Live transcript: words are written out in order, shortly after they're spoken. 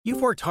You've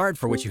worked hard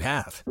for what you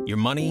have. Your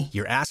money,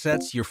 your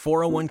assets, your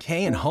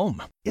 401k, and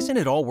home. Isn't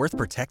it all worth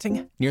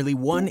protecting? Nearly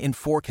 1 in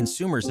 4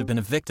 consumers have been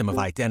a victim of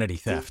identity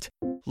theft.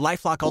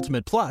 LifeLock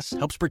Ultimate Plus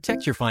helps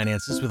protect your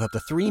finances with up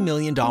to $3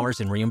 million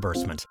in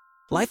reimbursement.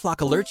 LifeLock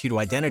alerts you to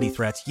identity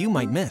threats you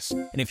might miss.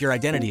 And if your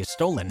identity is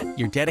stolen,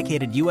 your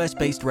dedicated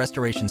U.S.-based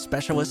restoration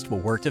specialist will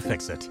work to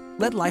fix it.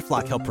 Let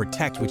LifeLock help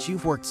protect what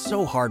you've worked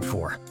so hard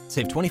for.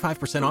 Save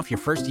 25% off your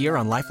first year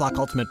on LifeLock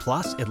Ultimate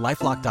Plus at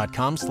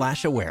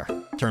LifeLock.com/aware.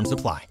 Terms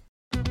apply.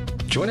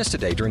 Join us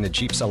today during the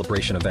Jeep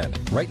Celebration event.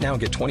 Right now,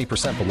 get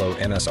 20% below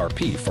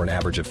MSRP for an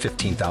average of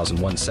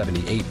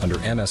 $15,178 under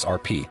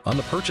MSRP on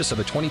the purchase of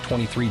a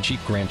 2023 Jeep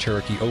Grand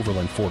Cherokee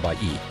Overland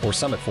 4xE or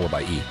Summit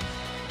 4xE.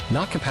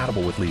 Not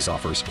compatible with lease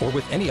offers or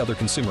with any other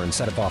consumer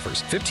incentive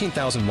offers.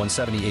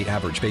 $15,178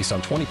 average based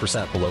on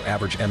 20% below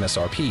average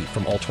MSRP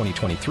from all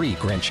 2023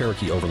 Grand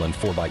Cherokee Overland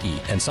 4xE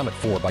and Summit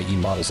 4xE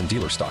models in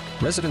dealer stock.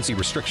 Residency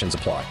restrictions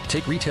apply.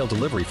 Take retail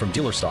delivery from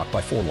dealer stock by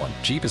 4/1.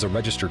 Jeep is a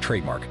registered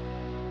trademark.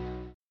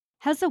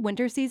 Has the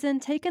winter season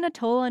taken a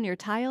toll on your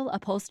tile,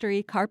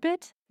 upholstery,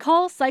 carpet?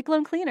 Call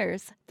Cyclone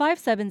Cleaners,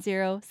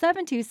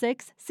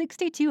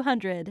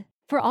 570-726-6200.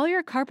 For all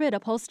your carpet,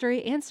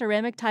 upholstery, and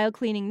ceramic tile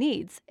cleaning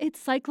needs, it's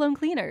Cyclone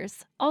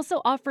Cleaners,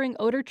 also offering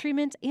odor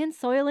treatment and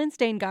soil and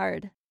stain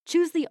guard.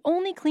 Choose the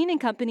only cleaning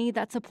company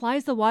that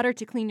supplies the water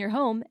to clean your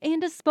home and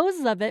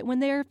disposes of it when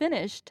they are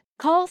finished.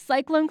 Call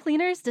Cyclone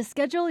Cleaners to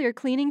schedule your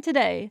cleaning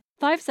today,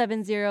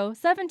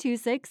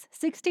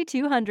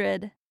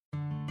 570-726-6200.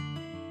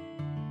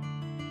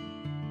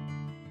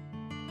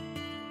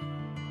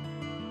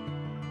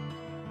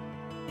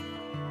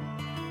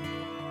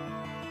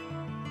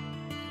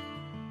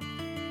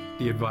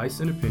 The advice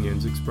and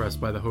opinions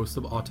expressed by the host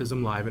of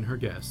Autism Live and her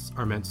guests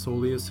are meant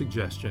solely as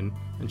suggestion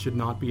and should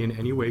not be in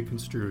any way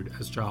construed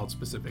as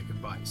child-specific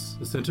advice.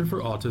 The Center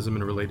for Autism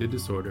and Related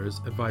Disorders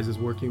advises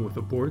working with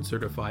a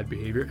board-certified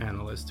behavior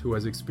analyst who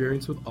has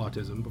experience with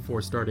autism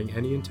before starting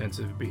any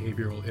intensive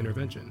behavioral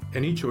intervention.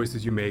 Any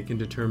choices you make in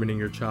determining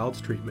your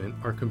child's treatment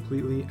are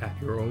completely at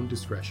your own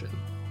discretion.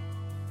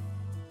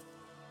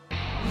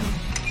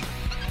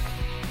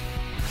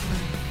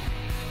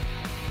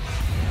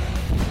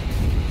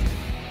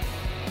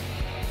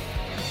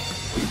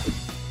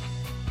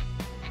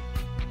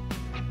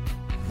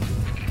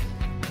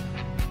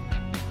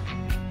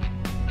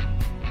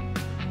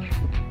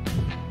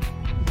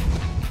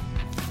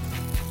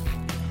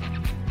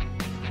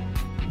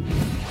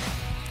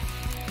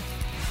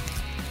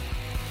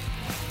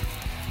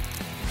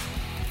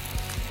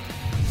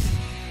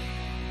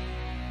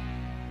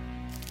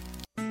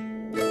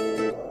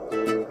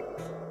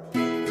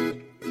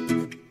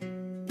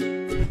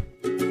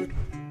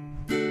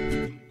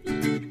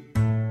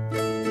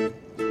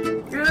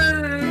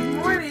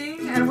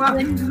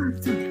 Welcome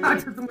to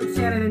Autism with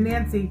Shannon and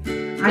Nancy.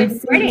 I'm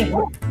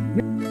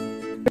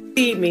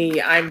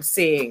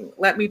seeing.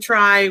 Let me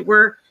try.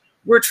 We're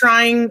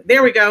trying.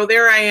 There we go.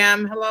 There I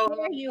am. Hello.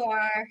 There you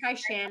are. Hi,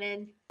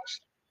 Shannon.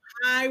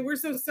 Hi. We're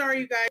so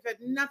sorry, you guys.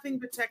 Had nothing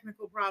but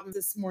technical problems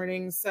this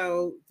morning.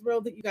 So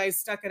thrilled that you guys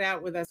stuck it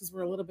out with us because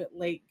we're a little bit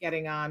late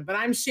getting on. But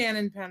I'm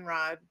Shannon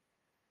Penrod.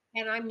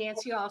 And I'm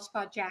Nancy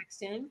Allspot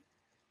Jackson.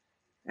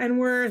 And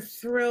we're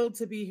thrilled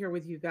to be here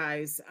with you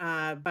guys,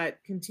 but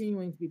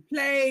continuing to be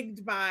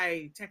plagued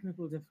by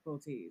technical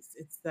difficulties.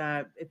 It's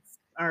our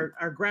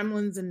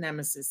gremlins and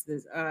nemesis.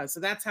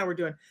 So that's how we're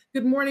doing.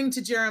 Good morning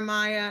to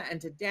Jeremiah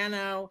and to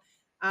Dano.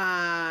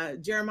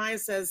 Jeremiah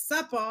says,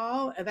 "Sup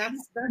all."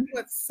 That's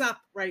what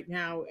sup right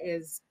now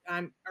is.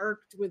 I'm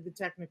irked with the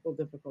technical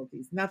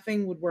difficulties.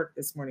 Nothing would work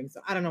this morning,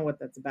 so I don't know what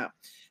that's about.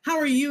 How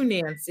are you,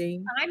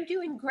 Nancy? I'm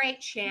doing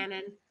great,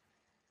 Shannon.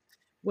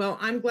 Well,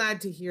 I'm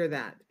glad to hear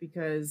that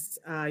because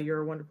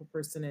you're a wonderful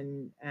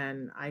person,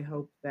 and I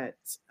hope that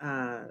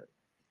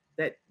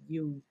that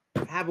you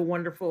have a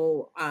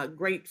wonderful,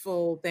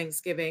 grateful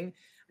Thanksgiving.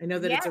 I know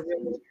that it's a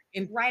really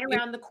right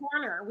around the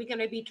corner. Are we going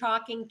to be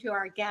talking to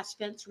our guest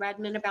Vince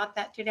Redmond about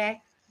that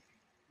today?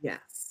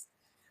 Yes.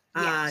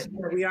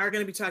 We are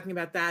going to be talking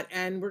about that,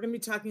 and we're going to be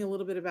talking a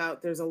little bit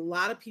about. There's a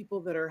lot of people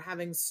that are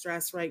having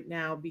stress right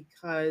now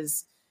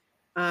because.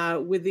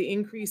 With the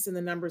increase in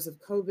the numbers of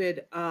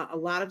COVID, a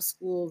lot of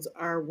schools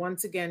are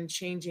once again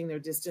changing their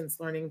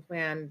distance learning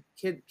plan.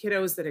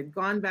 Kiddos that had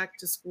gone back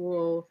to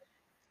school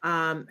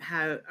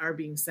are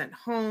being sent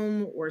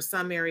home, or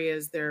some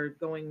areas they're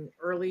going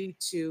early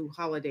to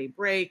holiday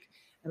break.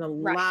 And a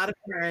lot of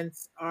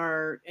parents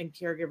and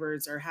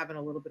caregivers are having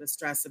a little bit of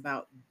stress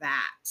about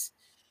that.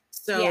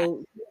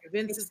 So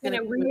Vince it's been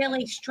a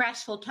really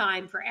stressful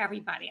time for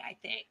everybody, I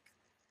think.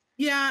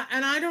 Yeah,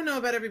 and I don't know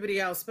about everybody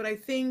else, but I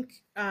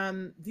think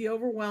the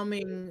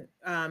overwhelming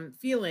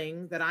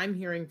feeling that I'm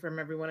hearing from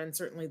everyone, and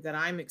certainly that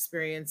I'm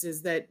experiencing,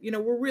 is that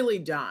we're really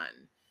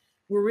done.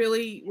 We're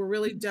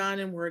really done,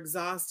 and we're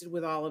exhausted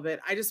with all of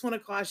it. I just want to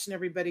caution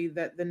everybody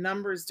that the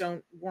numbers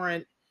don't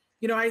warrant.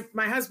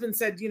 My husband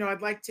said,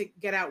 I'd like to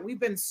get out.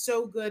 We've been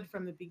so good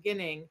from the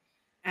beginning,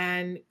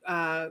 and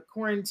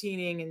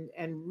quarantining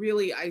and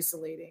really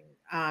isolating,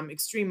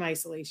 extreme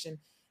isolation.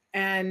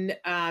 And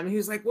he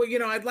was like, well,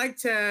 I'd like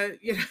to,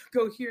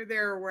 go here,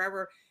 there, or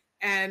wherever.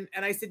 And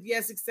I said,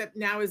 yes, except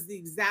now is the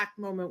exact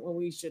moment when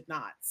we should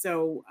not.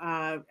 So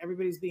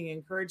everybody's being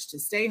encouraged to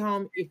stay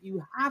home. If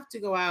you have to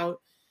go out,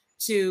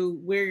 to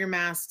wear your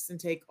masks and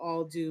take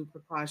all due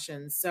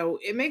precautions. So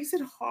it makes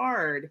it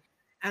hard.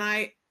 And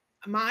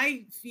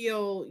I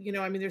feel,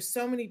 there's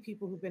so many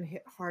people who've been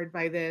hit hard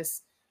by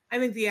this. I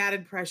think the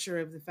added pressure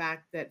of the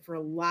fact that for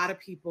a lot of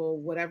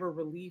people, whatever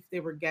relief they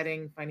were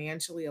getting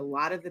financially, a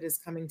lot of it is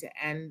coming to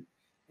end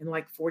in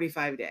like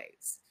 45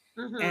 days.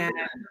 And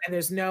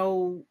there's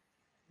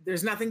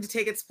nothing to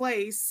take its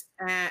place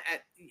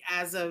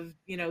as of,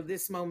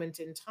 this moment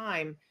in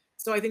time.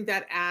 So I think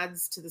that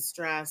adds to the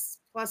stress.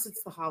 Plus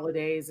it's the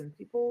holidays and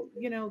people,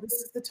 this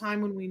is the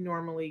time when we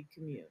normally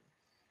commune.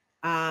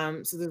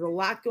 So there's a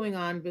lot going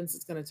on. Vince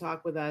is going to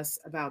talk with us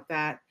about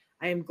that.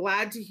 I am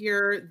glad to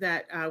hear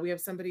that we have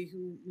somebody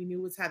who we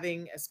knew was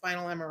having a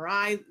spinal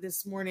MRI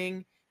this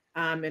morning,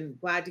 and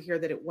glad to hear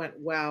that it went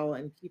well,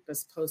 and keep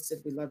us posted.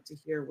 We love to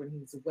hear when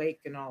he's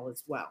awake and all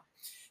is well.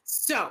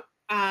 So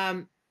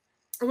I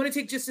want to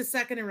take just a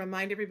second and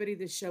remind everybody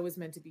this show is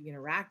meant to be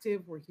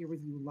interactive. We're here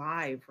with you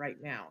live right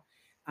now.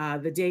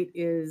 The date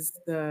is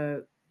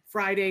the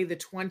Friday, the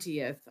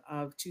 20th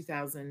of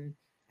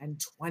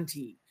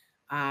 2020.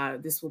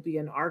 This will be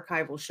an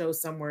archival show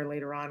somewhere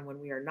later on when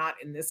we are not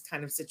in this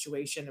kind of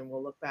situation, and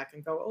we'll look back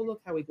and go, oh,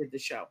 look how we did the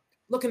show.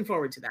 Looking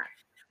forward to that.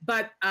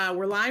 But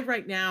we're live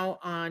right now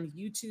on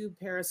YouTube,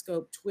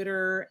 Periscope,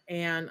 Twitter,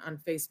 and on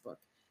Facebook.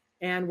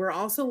 And we're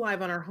also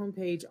live on our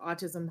homepage,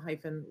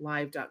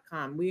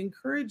 autism-live.com. We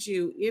encourage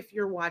you, if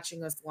you're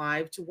watching us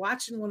live, to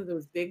watch in one of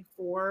those big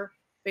four: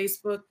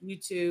 Facebook,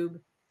 YouTube,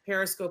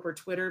 Periscope, or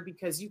Twitter,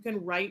 because you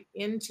can write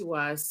into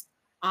us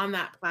on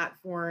that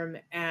platform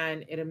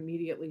and it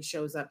immediately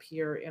shows up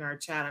here in our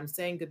chat. I'm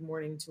saying good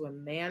morning to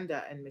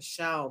Amanda and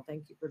Michelle.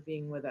 Thank you for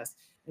being with us.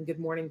 And good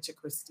morning to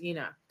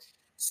Christina.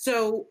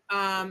 So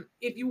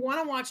if you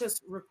want to watch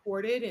us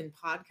recorded in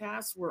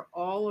podcasts, we're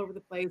all over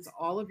the place,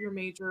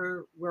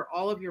 where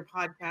all of your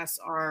podcasts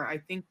are, I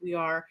think we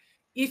are.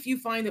 If you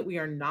find that we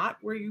are not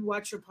where you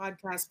watch your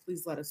podcast,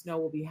 please let us know.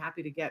 We'll be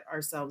happy to get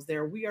ourselves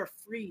there. We are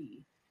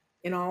free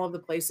in all of the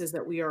places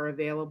that we are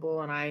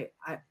available. And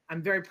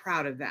I'm very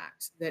proud of that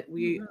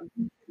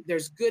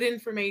there's good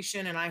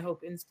information, and I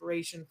hope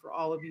inspiration for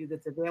all of you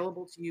that's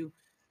available to you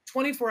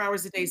 24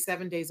 hours a day,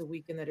 7 days a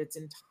week, and that it's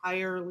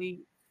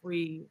entirely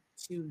free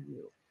to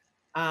you.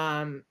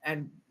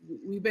 And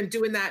we've been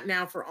doing that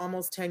now for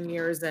almost 10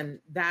 years. And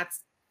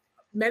that's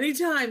many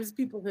times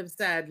people have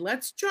said,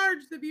 let's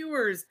charge the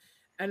viewers.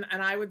 And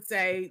I would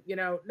say,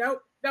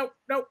 nope,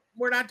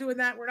 we're not doing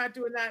that. We're not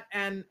doing that.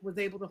 And was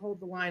able to hold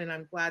the line. And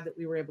I'm glad that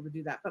we were able to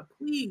do that. But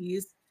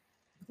please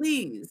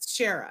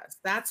share us.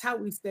 That's how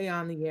we stay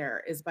on the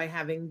air, is by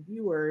having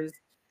viewers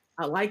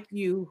like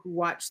you who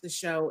watch the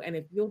show. And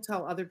if you'll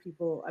tell other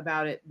people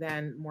about it,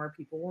 then more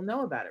people will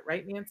know about it.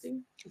 Right, Nancy?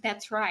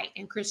 That's right.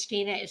 And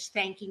Christina is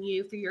thanking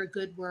you for your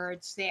good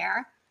words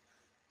there.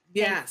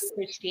 Yes, you,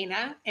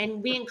 Christina.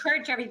 And we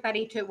encourage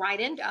everybody to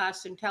write into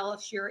us and tell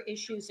us your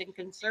issues and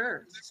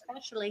concerns,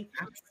 especially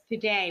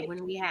today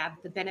when we have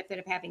the benefit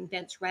of having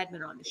Vince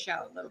Redmond on the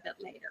show a little bit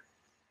later.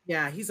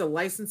 Yeah, he's a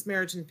licensed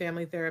marriage and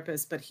family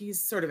therapist, but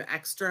he's sort of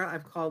extra.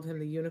 I've called him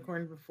the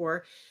unicorn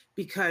before,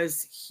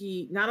 because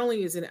he not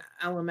only is an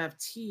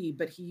LMFT,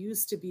 but he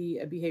used to be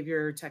a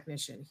behavior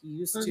technician. He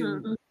used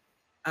to,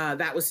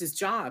 that was his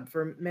job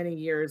for many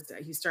years.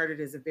 He started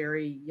as a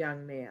very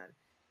young man.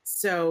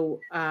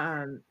 So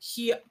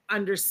he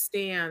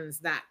understands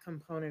that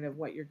component of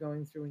what you're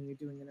going through when you're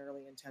doing an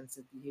early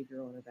intensive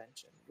behavioral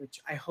intervention, which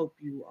I hope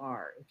you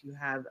are if you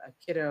have a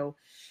kiddo.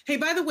 Hey,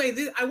 by the way,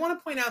 I want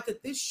to point out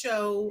that this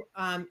show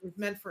is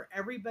meant for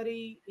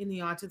everybody in the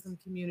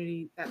autism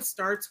community. That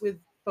starts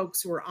with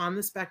folks who are on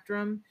the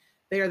spectrum.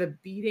 They are the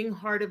beating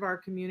heart of our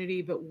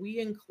community, but we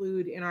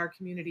include in our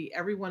community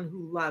everyone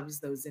who loves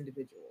those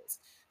individuals.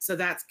 So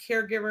that's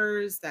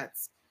caregivers,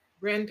 that's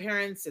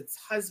grandparents, it's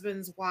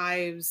husbands,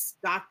 wives,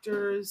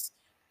 doctors,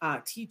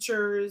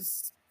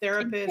 teachers,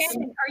 therapists.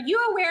 Are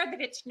you aware that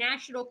it's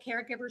National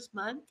Caregivers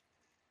Month?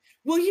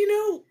 Well,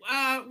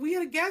 we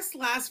had a guest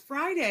last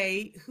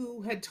Friday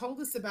who had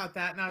told us about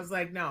that, and I was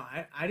like, no,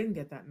 I didn't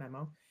get that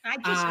memo. I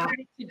just heard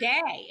it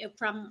today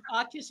from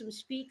Autism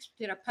Speaks,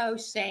 did a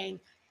post saying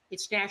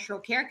it's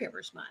National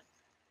Caregivers Month.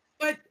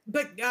 But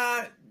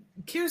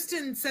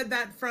Kirsten said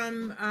that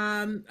from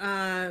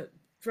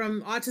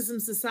Autism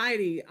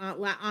Society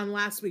on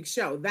last week's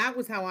show. That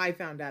was how I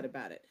found out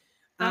about it.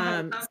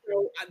 So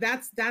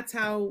that's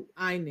how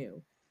I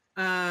knew.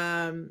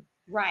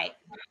 Right.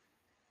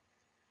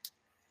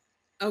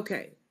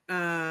 Okay.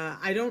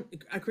 I don't,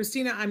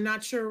 Christina, I'm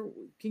not sure.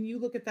 Can you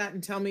look at that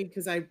and tell me?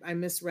 Because I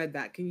misread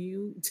that. Can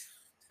you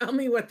tell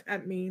me what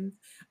that means?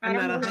 I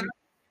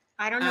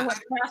don't know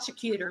what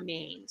prosecutor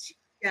means.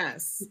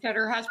 Yes. She said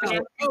her husband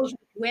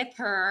with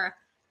her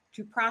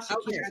to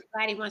prosecute. Okay. I'm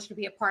glad he wants to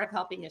be a part of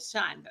helping his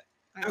son. But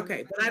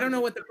but I don't know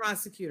what the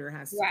prosecutor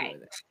has to do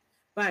with it.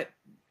 But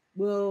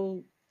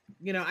we'll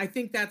I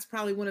think that's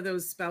probably one of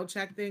those spell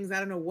check things. I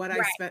don't know what I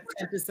Right.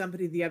 said to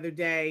somebody the other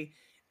day,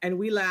 and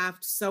we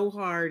laughed so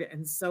hard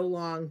and so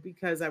long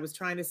because I was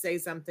trying to say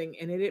something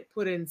and it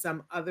put in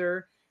some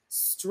other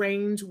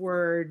strange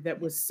word that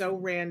was so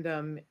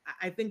random.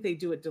 I think they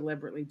do it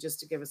deliberately just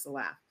to give us a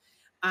laugh.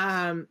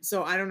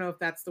 So I don't know if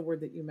that's the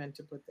word that you meant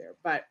to put there,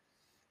 but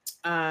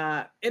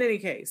in any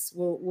case,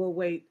 we'll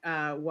wait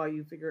while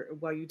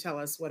you tell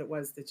us what it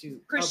was that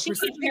you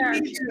Procedure.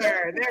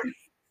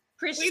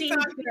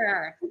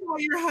 Procedure.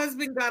 Your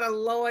husband got a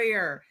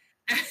lawyer,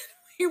 and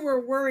we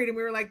were worried, and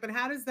we were like, "But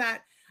how does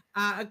that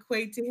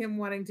equate to him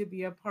wanting to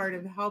be a part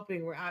of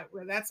helping?" I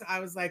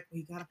was like,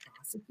 "We got a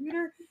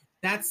prosecutor."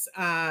 That's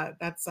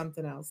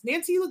something else.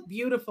 Nancy, you look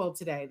beautiful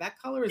today. That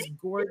color is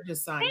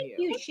gorgeous on you. Thank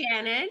you,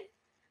 Shannon.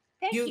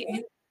 Thank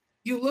you.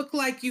 You look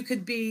like you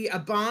could be a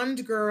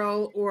Bond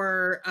girl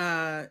or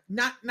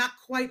not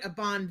quite a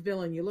Bond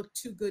villain. You look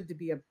too good to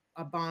be a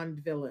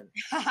Bond villain.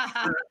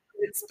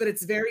 But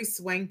it's very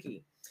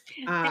swanky.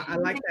 I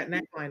like that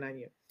neckline on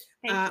you.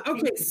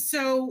 Okay,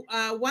 so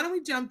why don't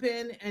we jump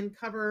in and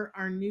cover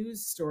our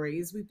news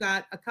stories? We've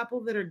got a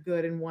couple that are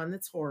good and one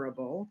that's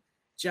horrible.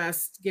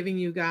 Just giving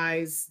you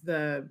guys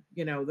the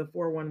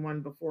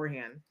 411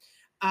 beforehand.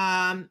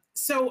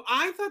 So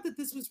I thought that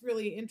this was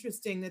really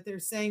interesting that they're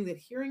saying that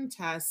hearing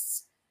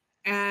tests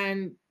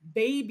and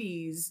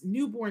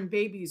newborn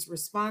babies'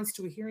 response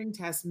to a hearing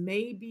test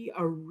may be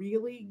a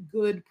really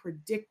good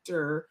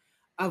predictor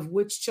of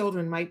which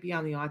children might be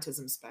on the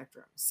autism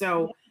spectrum.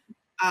 So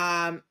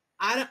I'm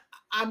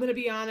going to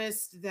be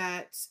honest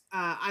that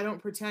I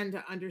don't pretend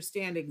to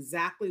understand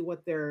exactly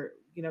what they're,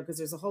 because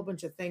there's a whole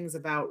bunch of things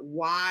about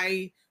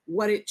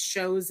what it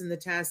shows in the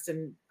test.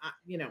 And,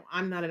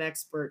 I'm not an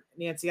expert.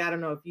 Nancy, I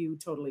don't know if you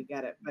totally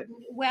get it, but.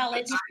 Well,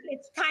 it's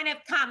kind of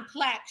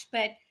complex,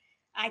 but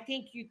I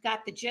think you've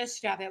got the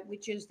gist of it,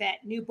 which is that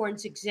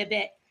newborns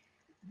exhibit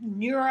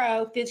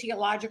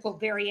neurophysiological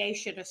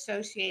variation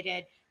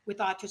associated with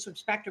autism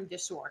spectrum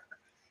disorder.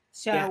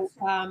 So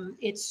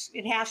yes.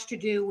 It has to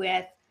do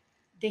with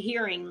the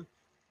hearing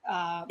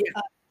of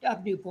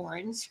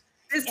newborns.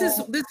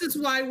 This is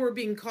why we're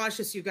being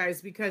cautious, you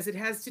guys, because it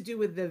has to do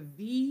with the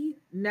V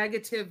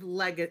negative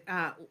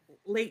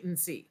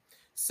latency.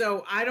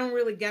 So I don't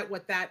really get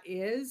what that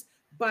is,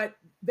 but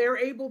they're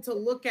able to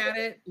look at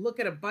a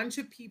bunch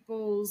of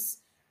people's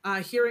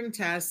hearing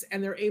tests,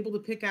 and they're able to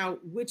pick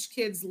out which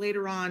kids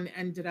later on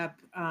ended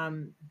up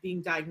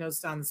being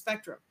diagnosed on the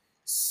spectrum.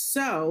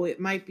 So it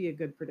might be a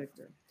good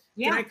predictor.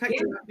 Yeah. Did I cut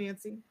you off,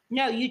 Nancy?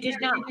 No, you did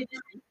not.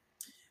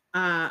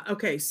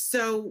 Okay,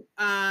 so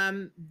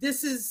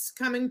this is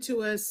coming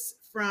to us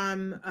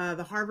from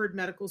the Harvard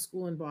Medical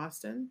School in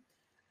Boston.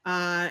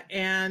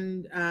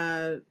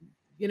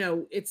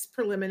 It's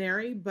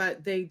preliminary,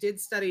 but they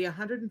did study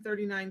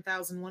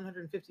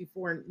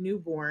 139,154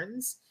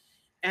 newborns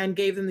and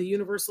gave them the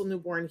universal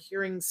newborn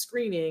hearing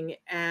screening.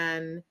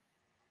 And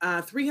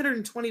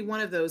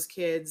 321 of those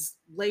kids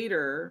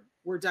later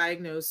were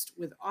diagnosed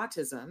with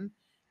autism.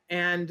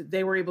 And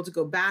they were able to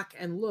go back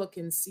and look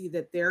and see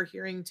that their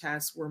hearing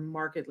tests were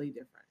markedly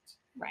different.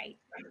 Right.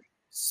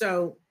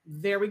 So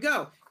there we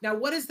go. Now,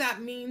 what does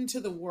that mean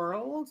to the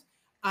world?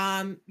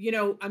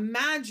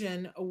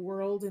 Imagine a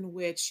world in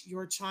which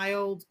your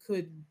child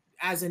could,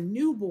 as a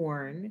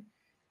newborn,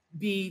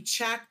 be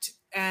checked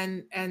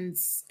and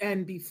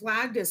be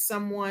flagged as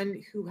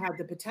someone who had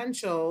the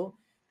potential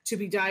to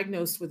be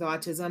diagnosed with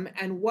autism.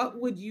 And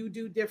what would you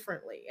do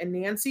differently? And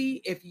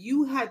Nancy, if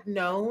you had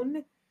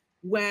known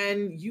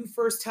when you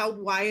first held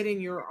Wyatt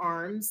in your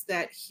arms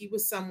that he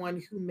was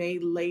someone who may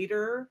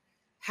later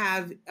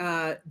have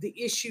the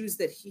issues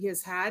that he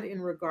has had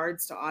in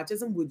regards to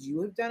autism, would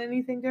you have done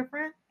anything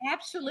different?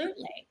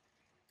 Absolutely.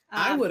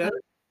 I would have.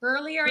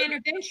 Earlier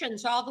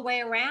interventions all the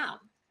way around.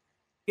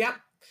 Yep.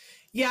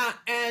 Yeah.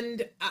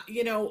 And,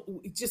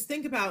 just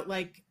think about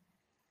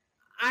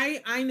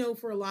I know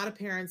for a lot of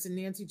parents, and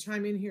Nancy,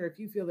 chime in here if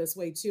you feel this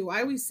way too.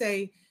 I always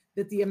say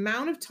that the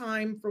amount of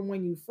time from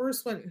when you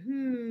first went,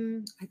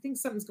 I think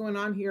something's going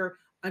on here,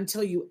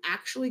 until you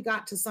actually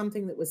got to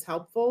something that was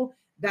helpful,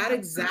 that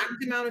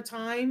exact amount of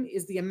time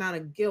is the amount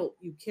of guilt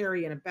you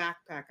carry in a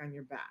backpack on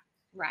your back.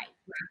 Right.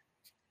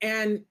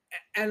 And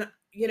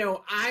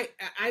I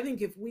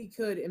think if we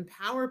could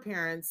empower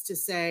parents to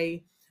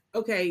say,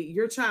 okay,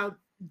 your child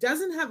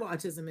doesn't have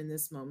autism in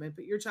this moment,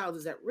 but your child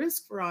is at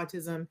risk for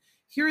autism.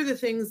 Here are the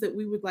things that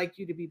we would like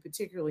you to be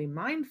particularly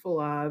mindful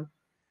of.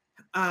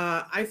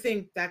 I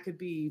think that could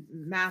be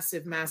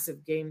massive,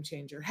 massive game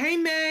changer. Hey,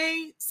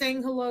 May,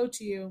 saying hello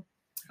to you.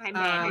 Hi,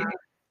 May.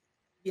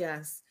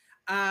 Yes.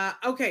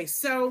 Okay,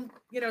 so,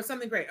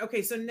 something great.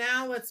 Okay, so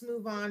now let's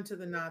move on to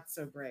the not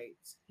so great.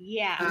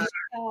 Yeah.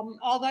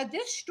 Although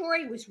this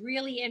story was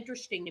really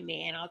interesting to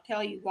me, and I'll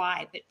tell you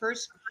why. But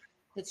first,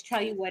 let's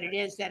tell you what it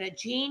is, that a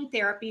gene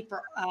therapy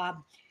for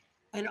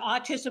an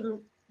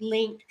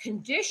autism-linked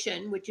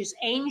condition, which is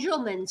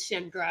Angelman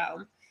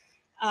syndrome,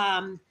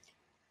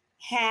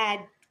 had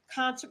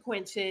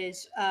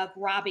consequences of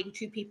robbing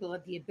two people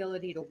of the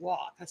ability to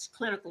walk, a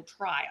clinical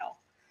trial.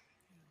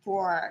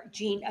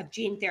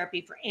 gene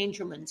therapy for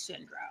Angelman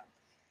syndrome.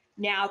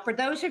 Now, for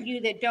those of you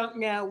that don't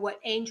know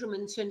what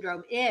Angelman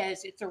syndrome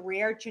is, it's a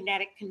rare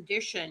genetic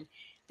condition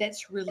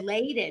that's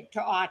related to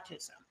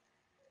autism.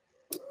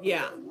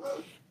 Yeah.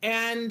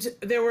 And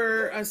there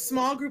were a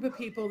small group of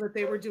people that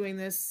they were doing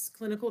this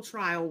clinical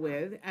trial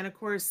with. And of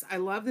course, I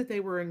love that they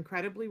were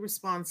incredibly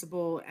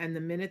responsible. And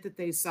the minute that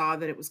they saw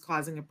that it was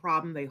causing a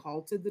problem, they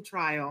halted the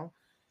trial.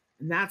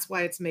 And that's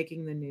why it's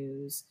making the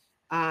news.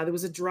 There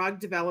was a drug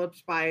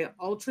developed by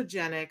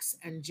Ultragenyx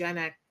and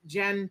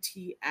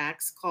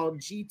GenTX called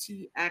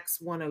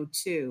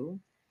GTX-102.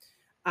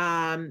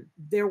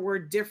 There were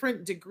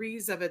different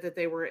degrees of it that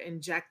they were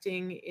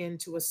injecting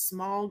into a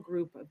small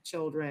group of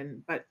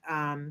children, but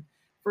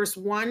first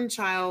one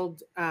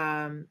child,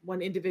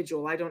 one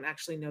individual, I don't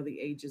actually know the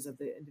ages of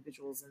the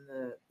individuals in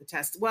the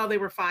test. Well, they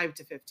were 5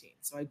 to 15,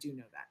 so I do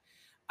know that.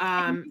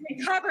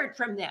 Recovered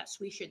from this,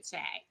 we should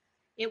say.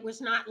 It was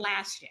not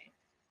lasting.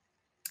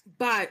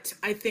 But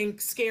I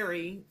think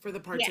scary for the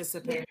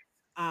participants.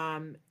 Yeah.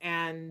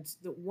 And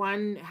the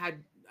one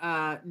had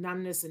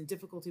numbness and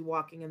difficulty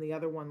walking, and the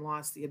other one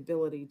lost the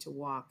ability to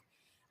walk.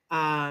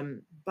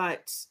 And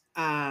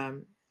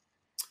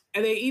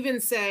they even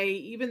say,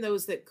 even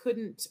those that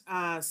couldn't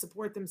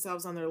support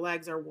themselves on their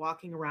legs are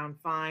walking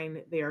around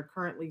fine. They are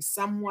currently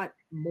somewhat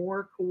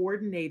more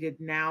coordinated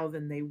now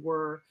than they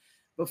were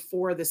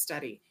before the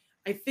study.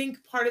 I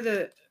think part of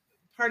the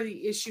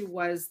issue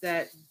was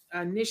that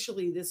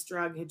initially this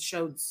drug had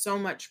showed so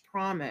much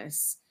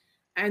promise,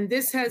 and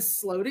this has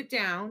slowed it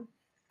down.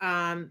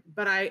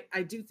 But I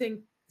do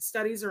think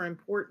studies are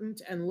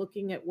important, and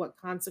looking at what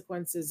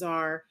consequences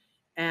are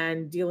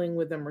and dealing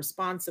with them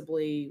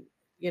responsibly,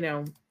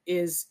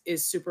 is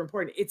super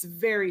important. It's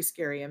very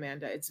scary,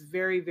 Amanda. It's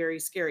very, very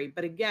scary.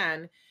 But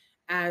again,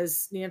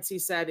 as Nancy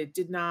said, it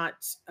did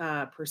not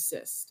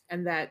persist,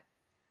 and that,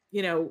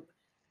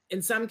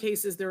 in some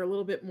cases they're a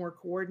little bit more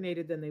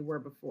coordinated than they were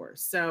before.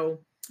 So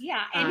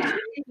yeah, and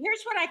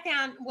here's what I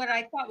found, what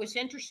I thought was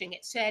interesting.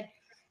 It said,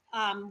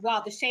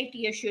 while the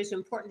safety issue is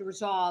important to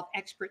resolve,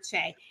 experts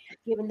say,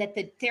 given that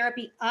the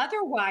therapy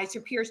otherwise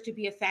appears to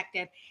be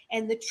effective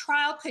and the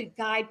trial could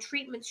guide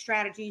treatment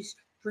strategies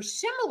for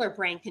similar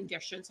brain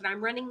conditions. And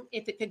I'm running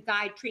if it could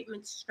guide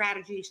treatment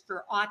strategies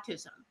for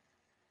autism.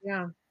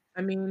 Yeah,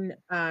 I mean,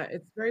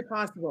 it's very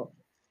possible.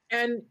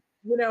 And,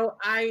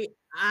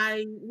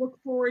 I look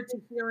forward to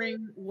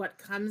hearing what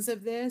comes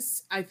of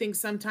this. I think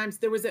sometimes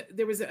there was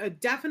a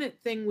definite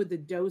thing with the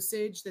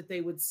dosage that they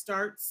would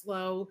start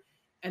slow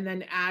and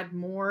then add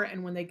more.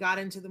 And when they got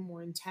into the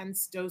more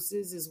intense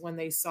doses is when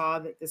they saw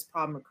that this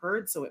problem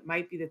occurred. So it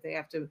might be that they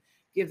have to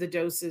give the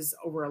doses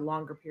over a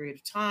longer period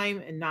of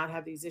time and not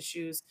have these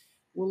issues.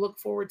 We'll look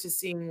forward to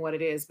seeing what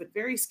it is, but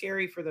very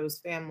scary for those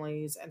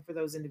families and for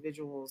those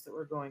individuals that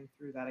were going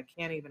through that. I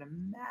can't even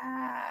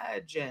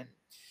imagine.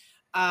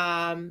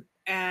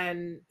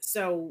 And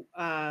so,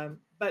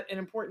 but an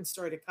important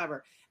story to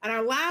cover. And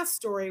our last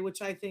story,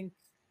 which I think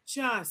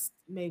just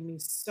made me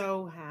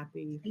so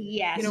happy.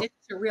 Yes,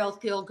 it's a real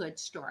feel-good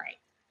story.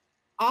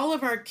 All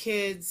of our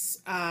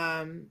kids,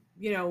 have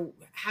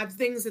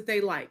things that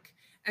they like.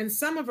 And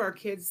some of our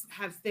kids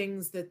have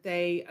things that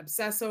they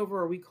obsess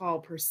over, or we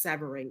call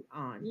perseverate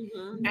on.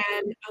 Mm-hmm.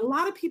 And a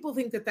lot of people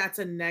think that that's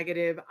a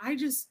negative. I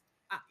just,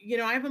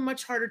 I have a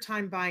much harder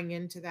time buying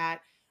into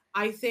that.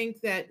 I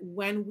think that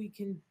when we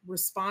can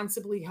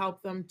responsibly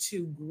help them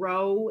to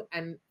grow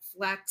and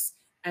flex,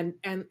 and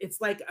it's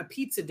like a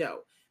pizza dough,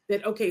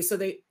 that, okay, so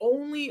they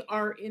only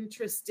are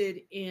interested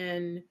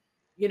in,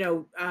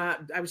 I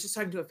was just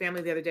talking to a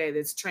family the other day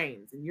that's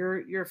trains, and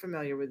you're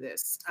familiar with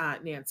this,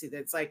 Nancy,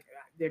 that's like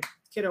their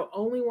kiddo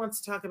only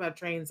wants to talk about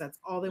trains. That's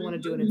all they want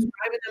to do. And it's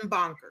driving them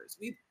bonkers.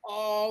 We've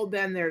all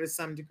been there to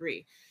some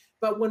degree.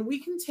 But when we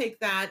can take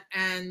that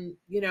and,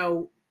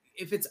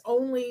 if it's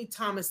only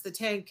Thomas the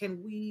Tank,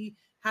 can we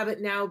have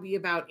it now be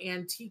about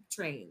antique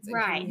trains? And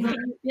right. Can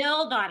you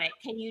build on it?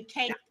 Can you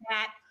take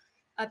that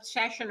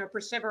obsession or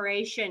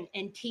perseveration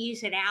and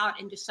tease it out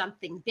into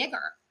something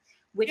bigger,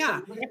 which a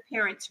lot of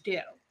parents do?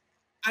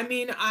 I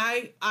mean,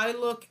 I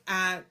look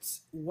at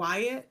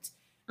Wyatt,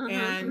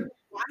 and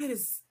Wyatt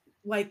is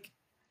like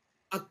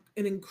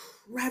an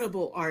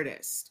incredible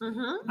artist.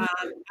 And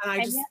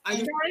I just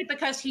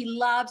because he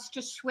loves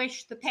to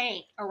swish the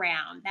paint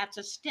around. That's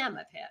a stem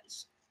of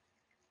his.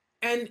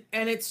 And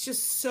it's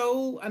just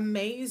so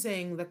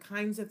amazing the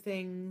kinds of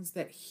things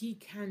that he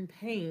can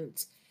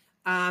paint.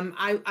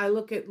 I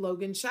look at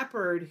Logan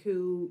Shepard,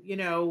 who,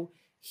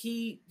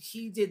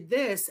 he did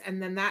this,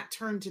 and then that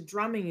turned to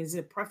drumming. He's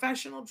a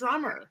professional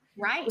drummer.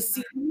 Right. With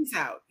CDs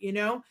out,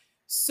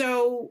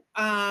 So,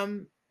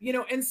 and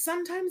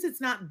sometimes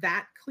it's not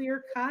that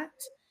clear cut.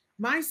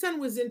 My son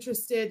was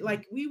interested,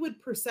 like we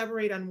would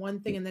perseverate on one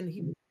thing, and then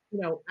he,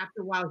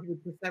 after a while he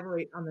would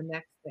perseverate on the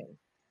next thing.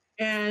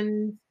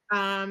 And,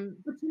 but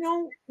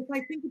if I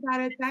think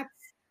about it,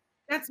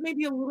 that's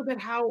maybe a little bit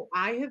how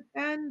I have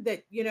been,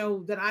 that,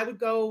 that I would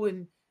go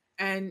and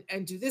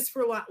do this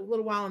for a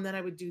little while, and then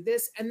I would do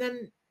this. And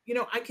then,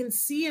 I can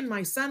see in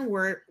my son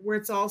where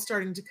it's all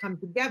starting to come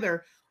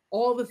together,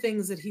 all the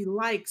things that he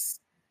likes,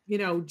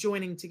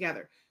 joining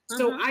together.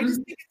 So I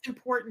just think it's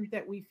important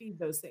that we feed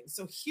those things.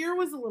 So here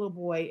was a little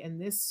boy in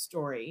this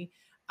story,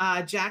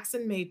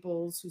 Jackson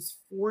Maples, who's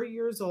 4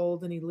 years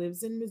old and he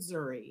lives in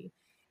Missouri.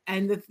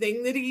 And the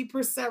thing that he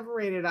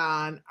perseverated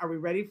on, are we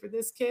ready for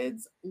this,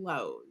 kids?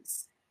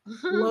 Lowe's.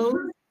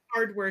 Lowe's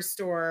hardware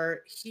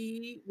store.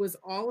 He was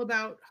all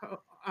about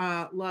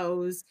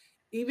Lowe's,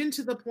 even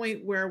to the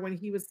point where when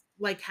he was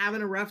like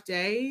having a rough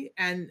day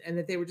and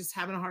that they were just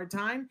having a hard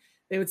time,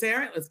 they would say, all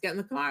right, let's get in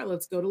the car.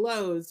 Let's go to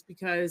Lowe's,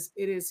 because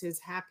it is his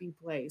happy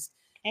place.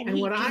 And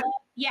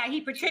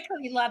he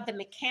particularly loved the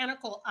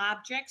mechanical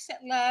objects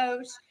at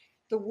Lowe's,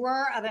 the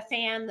whir of a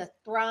fan, the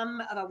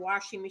thrum of a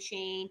washing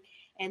machine,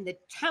 and the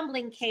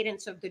tumbling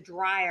cadence of the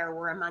dryer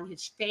were among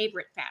his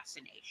favorite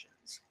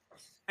fascinations.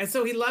 And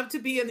so he loved to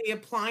be in the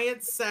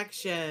appliance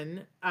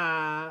section.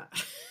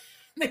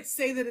 They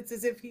say that it's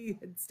as if he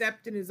had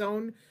stepped in his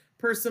own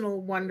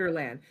personal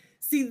wonderland.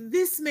 See,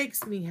 this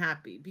makes me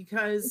happy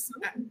because,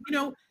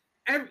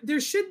 there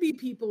should be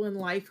people in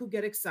life who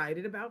get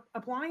excited about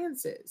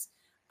appliances.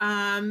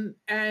 So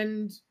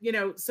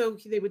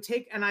they would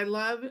take, and I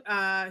love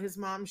his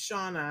mom,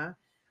 Shauna,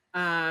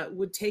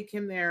 would take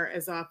him there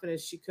as often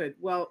as she could.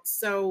 Well,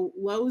 so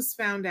Lowe's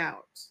found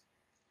out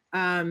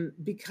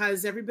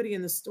because everybody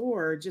in the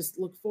store just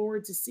looked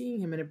forward to seeing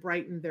him and it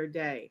brightened their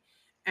day.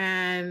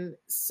 And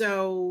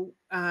so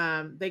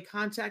they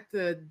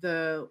contacted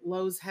the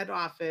Lowe's head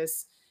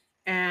office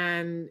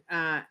and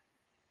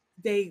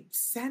they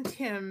sent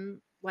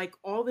him like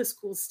all this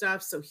cool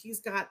stuff. So he's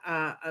got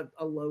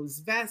a Lowe's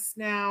vest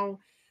now.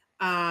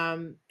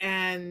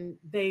 And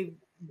they've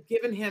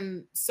given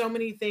him so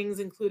many things,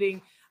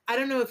 including, I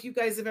don't know if you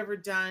guys have ever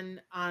done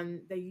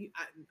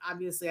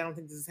obviously I don't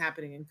think this is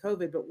happening in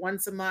COVID, but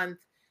once a month,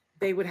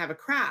 they would have a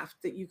craft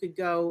that you could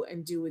go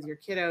and do with your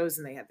kiddos.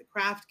 And they had the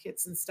craft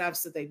kits and stuff.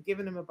 So they'd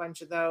given him a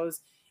bunch of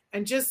those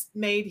and just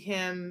made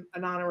him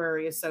an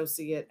honorary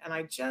associate. And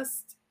I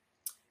just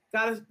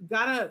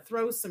gotta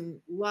throw some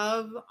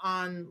love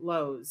on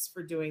Lowe's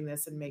for doing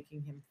this and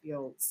making him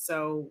feel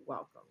so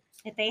welcome.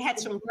 They had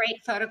some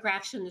great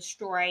photographs in the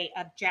story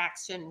of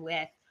Jackson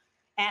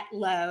at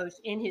Lowe's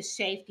in his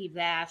safety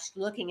vest,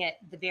 looking at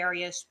the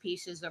various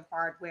pieces of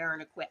hardware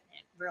and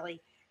equipment.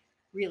 Really,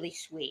 really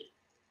sweet.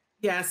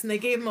 Yes, and they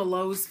gave him a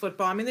Lowe's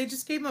football. I mean, they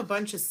just gave him a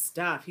bunch of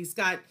stuff. He's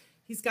got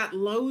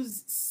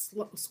Lowe's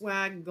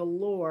swag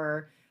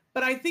galore,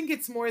 but I think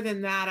it's more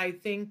than that. I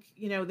think,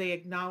 they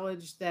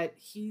acknowledge that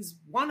he's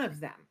one of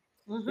them,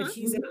 that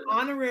he's an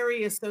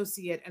honorary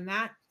associate, and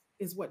that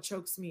is what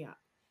chokes me up.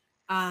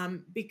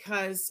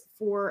 Because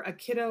for a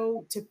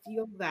kiddo to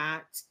feel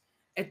that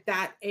at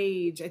that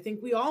age, I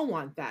think we all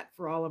want that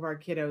for all of our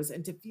kiddos,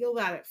 and to feel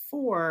that at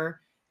 4,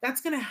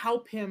 that's going to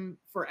help him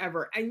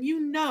forever. And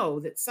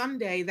that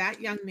someday that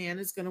young man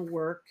is going to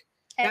work.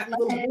 That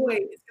little boy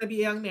is going to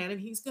be a young man,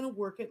 and he's going to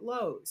work at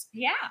Lowe's.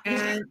 Yeah.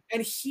 And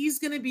he's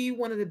going to be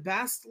one of the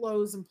best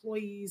Lowe's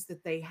employees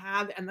that they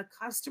have. And the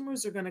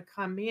customers are going to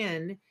come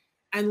in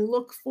and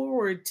look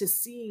forward to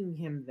seeing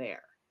him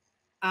there.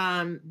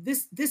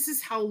 This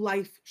is how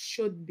life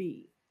should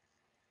be.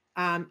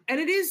 And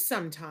it is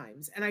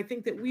sometimes. And I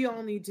think that we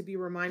all need to be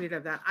reminded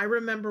of that. I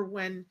remember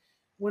when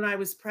I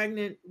was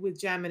pregnant with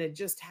Jem and had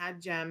just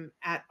had Jem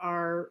at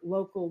our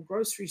local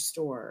grocery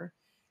store,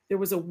 there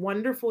was a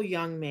wonderful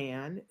young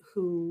man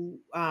who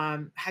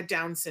had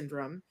Down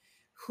syndrome,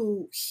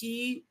 who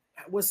he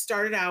was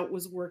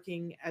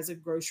working as a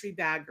grocery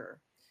bagger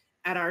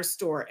at our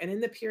store. And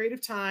in the period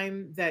of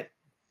time that,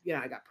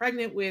 I got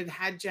pregnant with,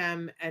 had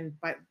Jem,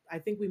 but I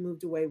think we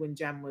moved away when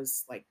Jem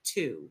was like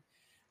 2.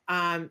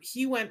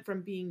 He went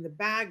from being the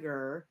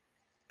bagger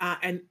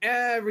and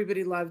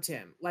everybody loved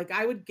him. Like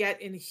I would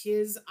get in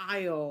his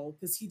aisle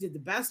because he did the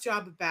best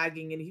job of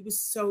bagging and he was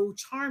so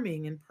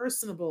charming and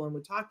personable and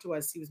would talk to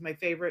us. He was my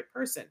favorite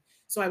person.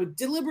 So I would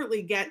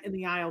deliberately get in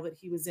the aisle that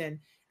he was in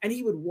and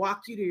he would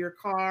walk you to your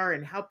car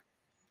and help.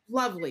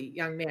 Lovely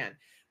young man.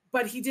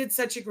 But he did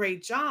such a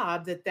great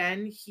job that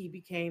then he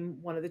became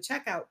one of the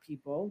checkout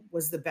people,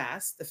 was the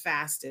best, the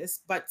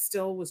fastest, but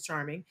still was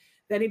charming.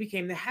 Then he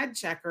became the head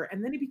checker,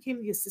 and then he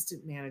became the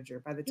assistant manager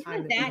by the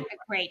time. Isn't that a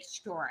great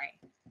story?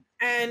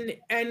 And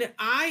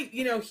I,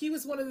 he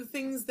was one of the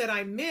things that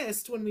I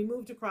missed when we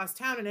moved across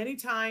town. And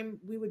anytime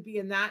we would be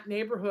in that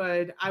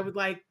neighborhood, I would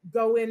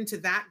go into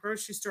that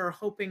grocery store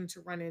hoping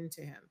to run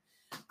into him,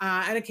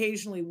 and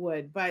occasionally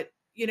would. But,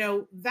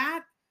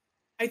 that,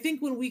 I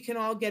think when we can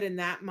all get in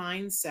that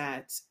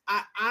mindset,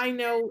 I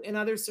know in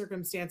other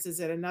circumstances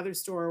at another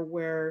store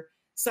where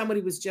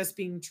somebody was just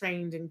being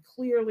trained and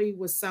clearly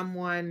was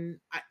someone,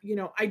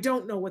 I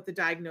don't know what the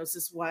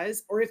diagnosis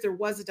was or if there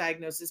was a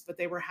diagnosis, but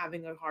they were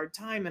having a hard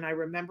time. And I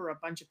remember a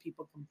bunch of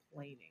people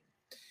complaining.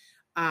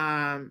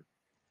 I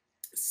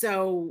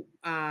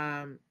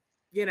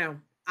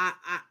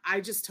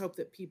just hope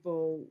that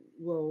people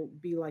will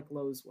be like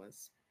Lowe's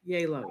was.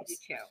 Yay, Lowe's. I do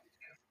too.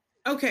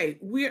 Okay,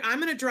 I'm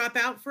going to drop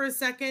out for a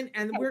second,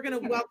 and we're going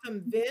to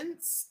welcome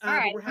Vince. All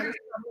right. We're having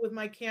trouble with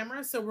my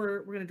camera, so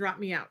we're going to drop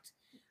me out.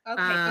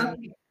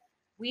 Okay.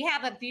 we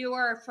have a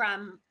viewer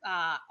from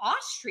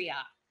Austria,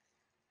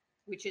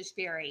 which is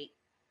very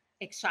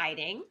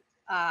exciting.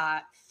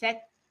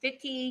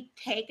 Vicky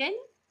Tagan,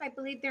 I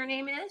believe their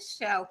name is.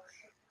 So,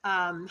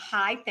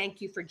 hi,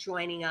 thank you for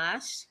joining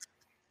us.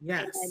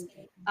 Yes.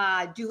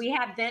 And, do we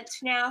have Vince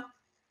now?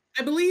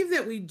 I believe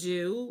that we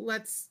do.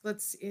 Let's.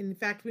 In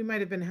fact, we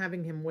might have been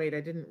having him wait. I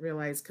didn't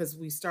realize because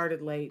we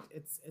started late.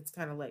 It's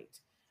kind of late.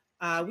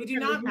 We do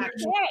not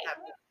actually.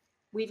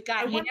 We've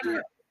got.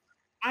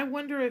 I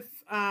wonder if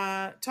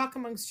talk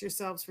amongst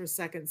yourselves for a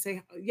second.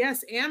 Say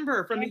yes,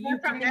 Amber from the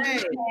UK. From the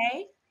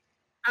UK.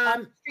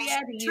 Austria,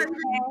 the UK.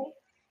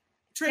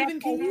 Traven,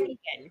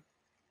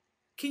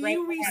 can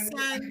you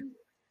resend?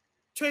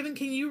 Traven,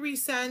 can you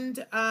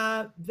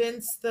resend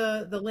Vince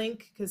the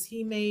link because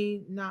he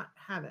may not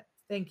have it.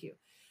 Thank you.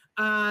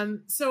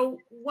 So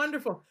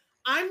wonderful.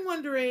 I'm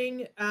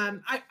wondering.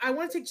 I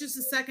want to take just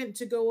a second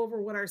to go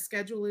over what our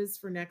schedule is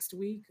for next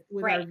week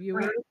with our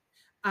viewers.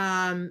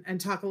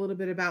 And talk a little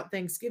bit about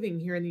Thanksgiving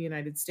here in the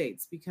United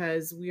States,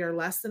 because we are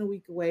less than a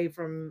week away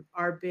from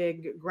our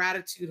big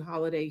gratitude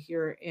holiday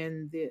here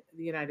in the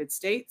United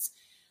States.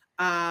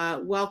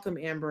 Welcome,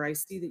 Amber. I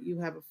see that you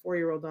have a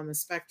 4-year-old on the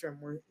spectrum.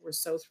 We're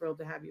so thrilled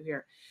to have you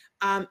here.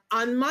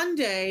 On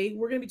Monday,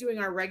 we're going to be doing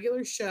our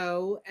regular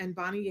show, and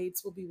Bonnie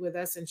Yates will be with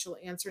us, and she'll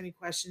answer any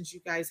questions you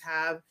guys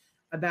have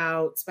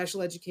about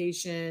special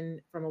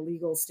education from a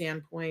legal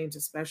standpoint,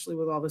 especially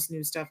with all this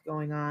new stuff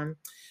going on.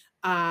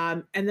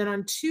 And then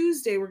on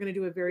Tuesday, we're going to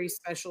do a very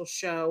special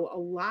show, a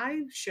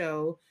live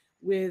show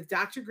with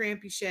Dr.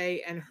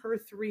 Granpeesheh and her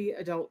 3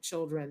 adult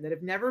children that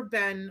have never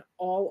been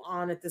all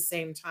on at the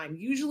same time.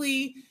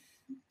 Usually,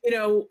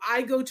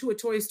 I go to a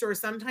toy store.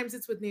 Sometimes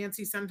it's with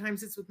Nancy.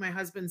 Sometimes it's with my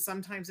husband.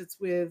 Sometimes it's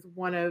with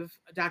one of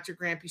Dr.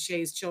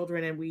 Granpeesheh's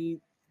children, and we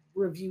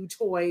review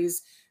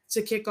toys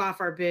to kick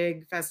off our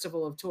big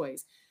festival of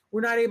toys.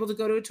 We're not able to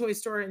go to a toy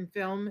store and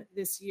film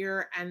this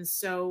year, and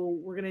so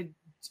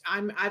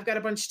I've got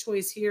a bunch of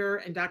toys here,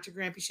 and Dr.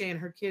 Granpeesheh and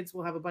her kids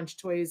will have a bunch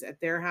of toys at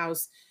their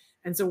house.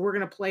 And so we're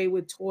going to play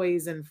with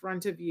toys in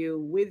front of you,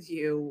 with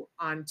you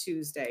on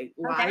Tuesday.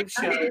 Live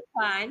show.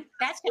 Fun.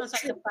 That sounds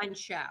like a fun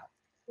show.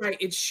 Right.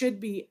 It should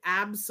be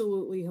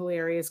absolutely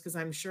hilarious because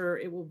I'm sure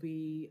it will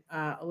be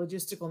a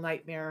logistical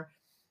nightmare.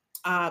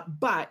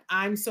 But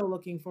I'm so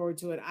looking forward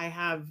to it. I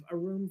have a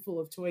room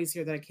full of toys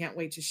here that I can't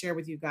wait to share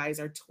with you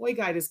guys. Our toy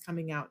guide is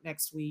coming out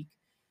next week.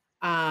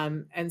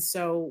 And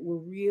so we're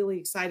really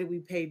excited. We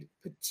paid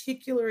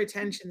particular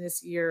attention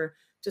this year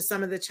to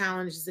some of the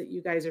challenges that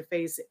you guys are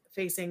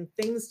facing,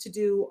 things to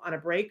do on a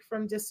break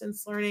from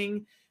distance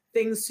learning,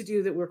 things to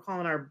do that we're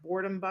calling our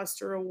Boredom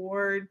Buster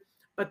Award,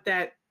 but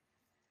that,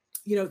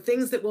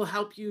 things that will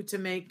help you to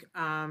make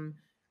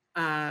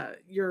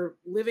your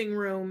living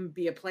room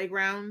be a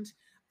playground.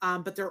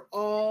 But they're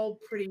all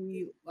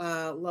pretty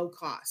low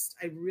cost.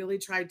 I really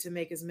tried to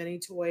make as many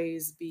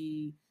toys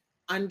be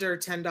under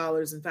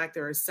 $10. In fact,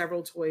 there are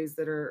several toys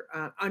that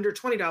are under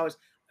 $20.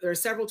 There are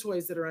several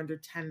toys that are under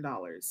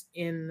 $10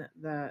 in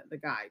the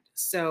guide.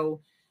 So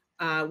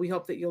we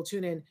hope that you'll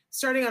tune in.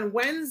 Starting on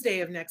Wednesday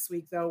of next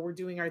week, though, we're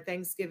doing our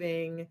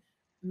Thanksgiving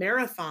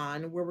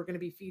marathon where we're going to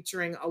be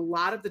featuring a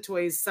lot of the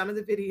toys, some of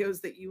the videos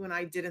that you and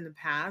I did in the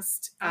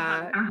past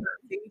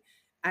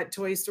at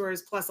toy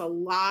stores, plus a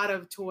lot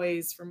of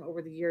toys from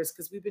over the years,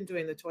 because we've been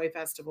doing the Toy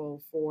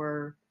Festival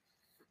for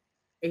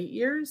 8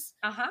 years.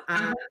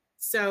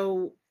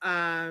 So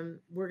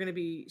we're going to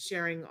be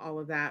sharing all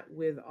of that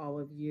with all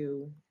of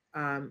you.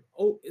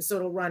 So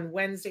it'll run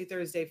Wednesday,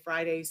 Thursday,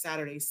 Friday,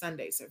 Saturday,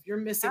 Sunday. So if you're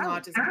missing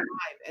Autism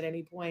Live at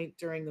any point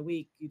during the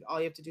week, all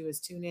you have to do is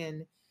tune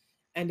in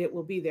and it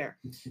will be there.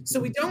 So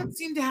we don't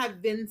seem to have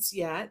Vince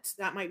yet.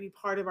 That might be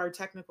part of our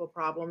technical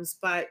problems,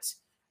 but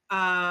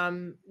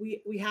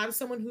we have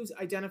someone who's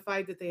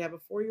identified that they have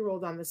a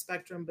 4-year-old on the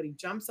spectrum, but he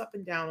jumps up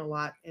and down a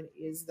lot, and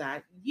is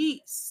that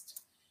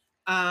yeast?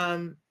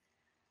 And,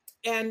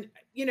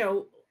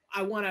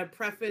 I want to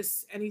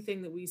preface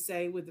anything that we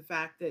say with the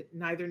fact that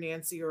neither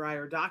Nancy or I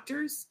are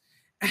doctors.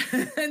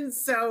 And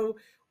so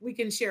we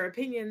can share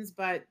opinions,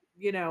 but,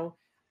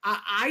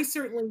 I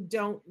certainly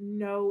don't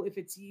know if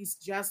it's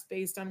yeast just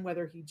based on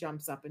whether he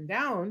jumps up and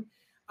down.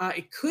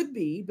 It could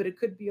be, but it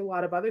could be a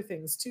lot of other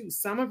things too.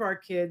 Some of our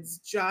kids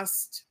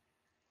just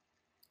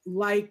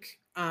like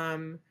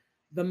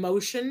the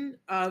motion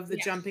of the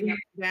jumping up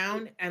and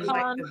down, and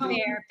like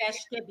their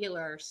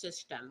vestibular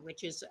system,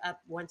 which is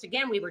once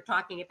again, we were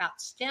talking about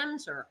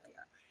stems earlier.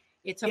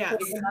 It's a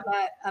form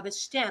of a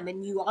stem,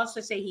 and you also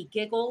say he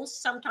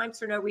giggles sometimes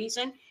for no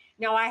reason.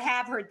 Now, I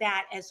have heard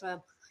that as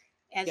a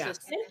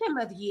symptom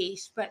of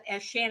yeast, but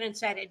as Shannon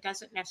said, it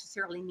doesn't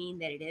necessarily mean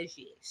that it is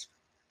yeast.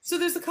 So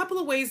there's a couple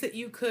of ways that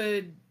you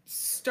could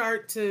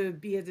start to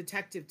be a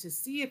detective to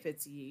see if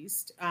it's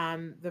yeast.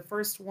 The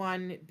first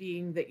one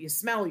being that you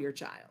smell your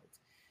child.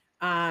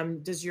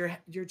 Does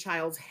your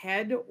child's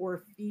head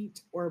or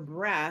feet or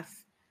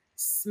breath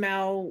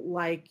smell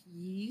like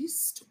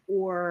yeast?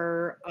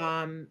 Or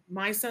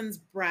my son's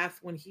breath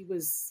when he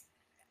was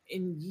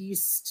in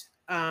yeast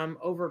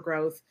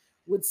overgrowth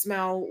would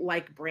smell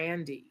like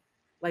brandy.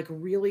 like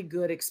really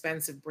good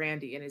expensive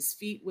brandy, and his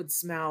feet would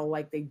smell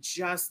like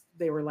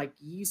they were like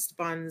yeast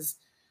buns.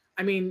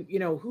 I mean, you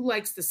know, who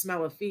likes the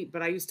smell of feet?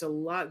 But I used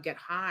to get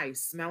high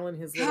smelling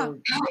his little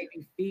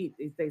baby feet.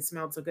 They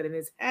smelled so good, and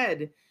his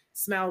head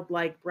smelled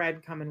like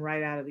bread coming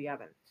right out of the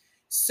oven.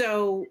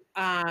 So,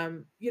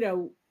 you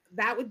know,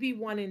 that would be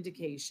one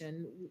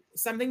indication.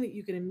 Something that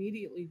you can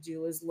immediately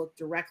do is look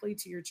directly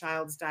to your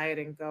child's diet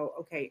and go,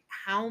 okay,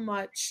 how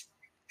much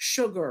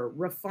sugar,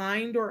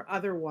 refined or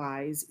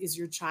otherwise, is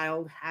your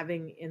child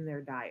having in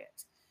their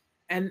diet?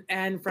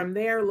 And from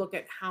there, look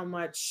at how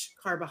much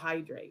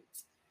carbohydrate.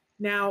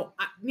 Now,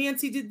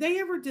 Nancy, did they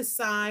ever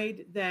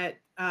decide that,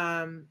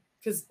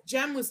 because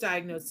Jem was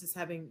diagnosed as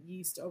having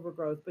yeast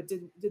overgrowth, but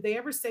did they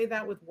ever say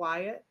that with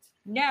Wyatt?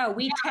 No,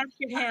 we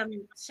tested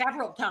him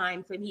several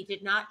times and he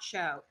did not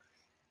show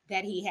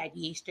that he had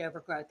yeast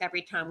overgrowth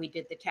every time we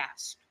did the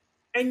test.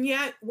 And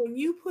yet, when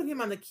you put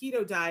him on the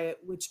keto diet,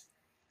 which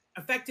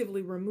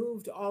effectively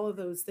removed all of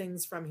those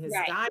things from his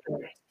diet,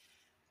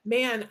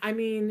 man, I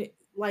mean,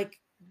 like,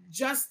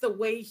 just the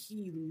way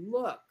he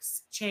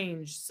looks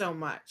changed so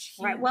much.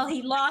 Right. Well,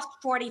 he lost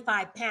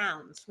 45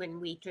 pounds when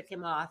we took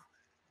him off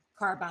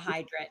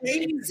carbohydrates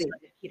in the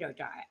keto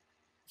diet.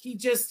 He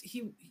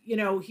you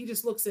know, he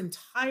just looks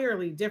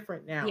entirely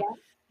different now.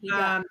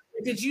 Yeah,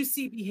 did you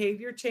see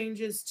behavior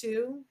changes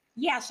too?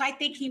 Yes, I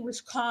think he was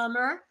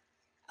calmer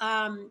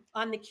on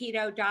the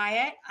keto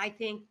diet. I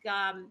think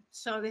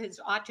some of his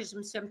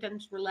autism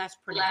symptoms were less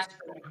pronounced.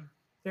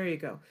 There you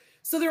go.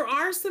 So there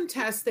are some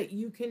tests that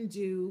you can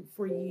do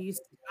for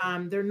yeast.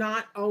 They're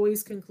not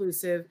always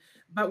conclusive,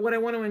 but what I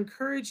want to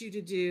encourage you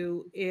to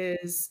do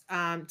is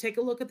take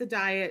a look at the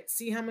diet,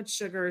 see how much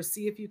sugar,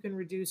 see if you can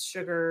reduce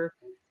sugar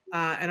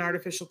and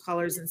artificial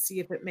colors, and see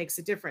if it makes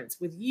a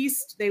difference. With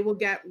yeast, they will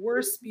get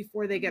worse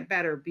before they get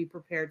better. Be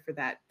prepared for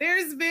that.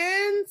 There's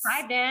Vince.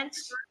 Hi,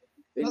 Vince.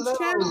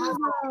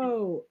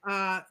 Hello.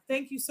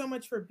 Thank you so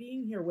much for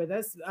being here with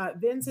us.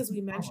 Vince, as we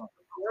mentioned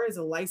before, is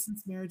a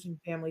licensed marriage and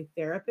family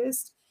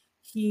therapist.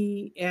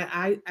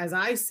 As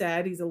I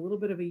said, he's a little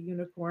bit of a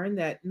unicorn,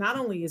 that not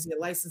only is he a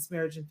licensed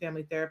marriage and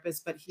family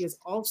therapist, but he is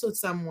also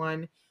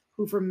someone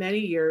who for many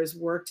years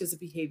worked as a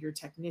behavior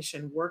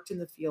technician, worked in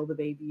the field of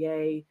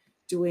ABA,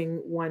 doing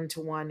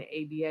one-to-one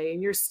ABA.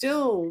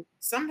 And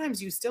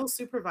sometimes you still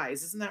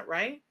supervise, isn't that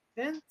right,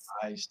 Vince?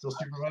 I still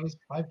supervise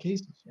 5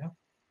 cases, yeah.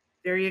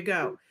 There you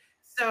go.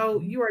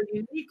 So you are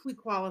uniquely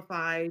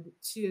qualified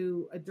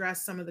to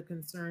address some of the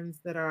concerns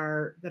that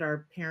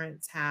our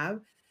parents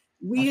have.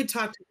 We had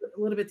talked a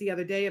little bit the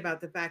other day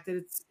about the fact that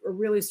it's a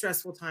really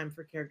stressful time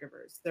for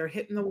caregivers. They're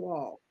hitting the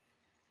wall.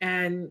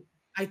 And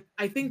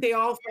I think they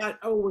all thought,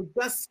 oh, we're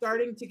just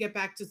starting to get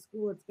back to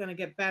school. It's going to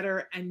get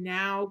better. And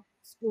now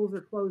schools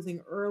are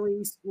closing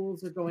early.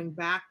 Schools are going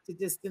back to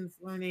distance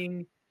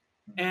learning.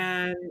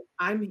 And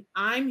I'm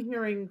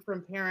hearing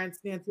from parents,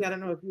 Nancy, I don't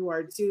know if you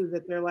are too,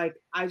 that they're like,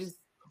 I just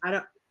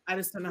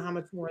don't know how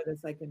much more of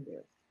this I can do.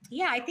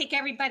 Yeah, I think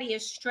everybody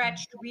is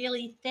stretched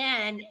really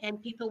thin,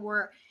 and people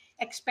were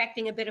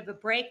expecting a bit of a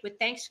break with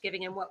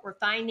Thanksgiving. And what we're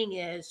finding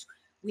is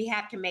we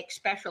have to make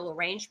special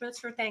arrangements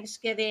for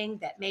Thanksgiving,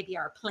 that maybe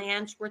our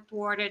plans were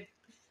thwarted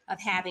of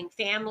having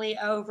family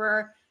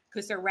over,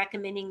 because they're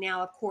recommending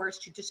now, of course,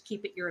 to just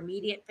keep it your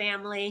immediate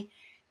family.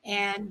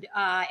 And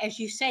as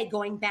you say,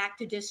 going back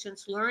to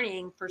distance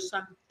learning for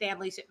some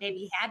families that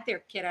maybe had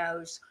their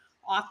kiddos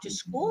off to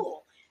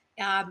school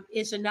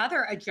is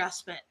another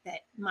adjustment that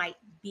might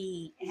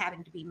be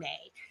having to be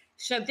made.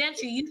 So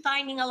Vince, are you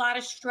finding a lot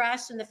of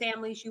stress in the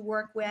families you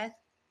work with?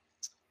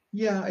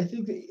 Yeah, I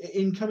think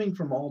in coming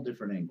from all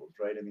different angles,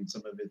 right? I mean,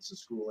 some of it's the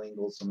school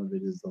angle, some of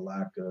it is the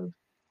lack of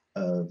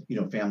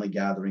family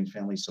gatherings,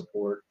 family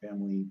support,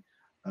 family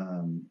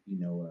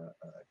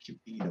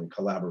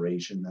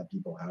collaboration that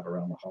people have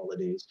around the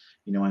holidays.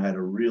 I had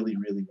a really,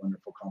 really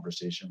wonderful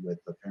conversation with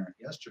a parent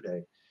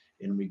yesterday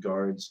in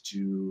regards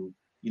to,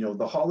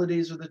 the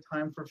holidays are the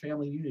time for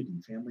family unity,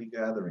 family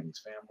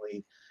gatherings,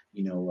 family,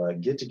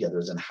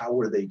 get-togethers, and how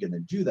are they going to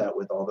do that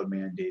with all the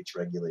mandates,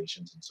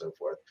 regulations, and so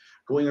forth,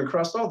 going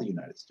across all the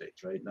United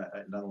States, right?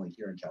 Not only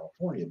here in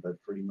California,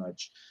 but pretty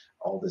much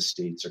all the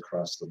states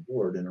across the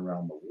board and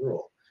around the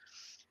world.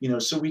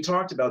 So we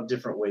talked about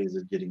different ways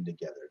of getting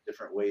together,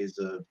 different ways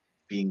of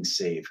being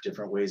safe,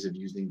 different ways of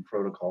using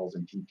protocols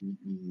and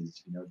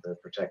PPEs, the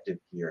protective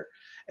gear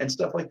and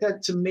stuff like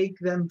that to make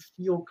them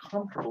feel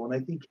comfortable. And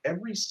I think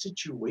every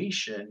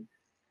situation,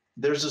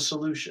 there's a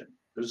solution.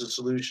 There's a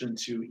solution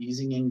to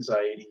easing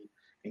anxiety,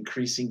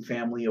 increasing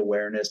family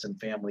awareness and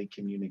family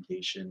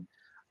communication,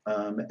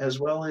 as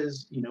well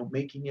as,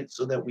 making it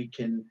so that we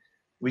can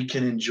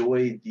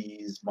enjoy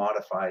these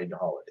modified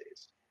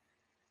holidays.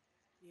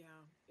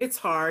 It's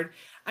hard.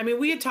 I mean,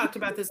 we had talked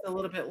about this a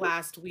little bit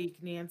last week,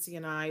 Nancy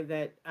and I,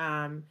 that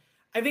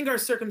I think our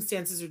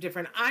circumstances are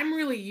different. I'm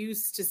really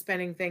used to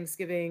spending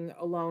Thanksgiving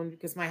alone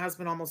because my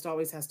husband almost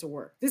always has to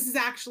work. This is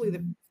actually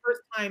the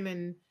first time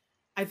in,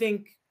 I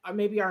think,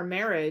 maybe our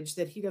marriage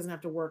that he doesn't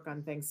have to work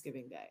on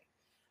Thanksgiving Day.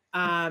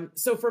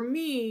 So for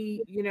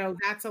me,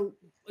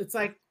 it's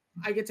like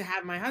I get to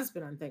have my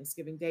husband on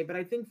Thanksgiving Day, but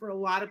I think for a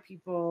lot of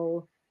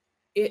people,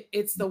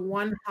 it's the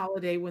one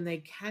holiday when they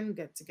can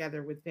get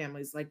together with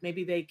families. Like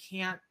maybe they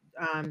can't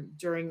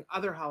during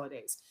other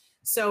holidays.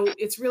 So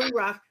it's really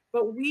rough.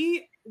 But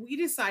we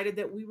decided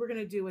that we were going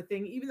to do a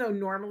thing, even though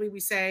normally we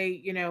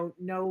say,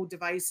 no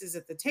devices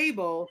at the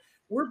table.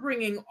 We're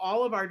bringing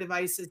all of our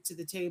devices to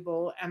the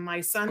table, and my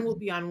son will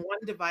be on one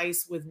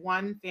device with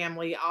one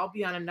family. I'll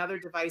be on another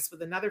device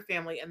with another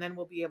family, and then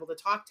we'll be able to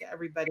talk to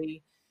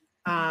everybody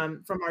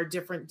from our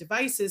different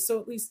devices. So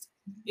at least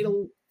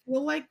it'll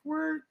feel like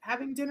we're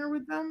having dinner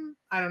with them.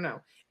 I don't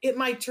know. It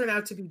might turn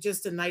out to be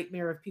just a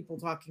nightmare of people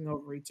talking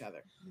over each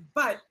other,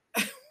 but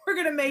we're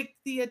going to make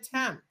the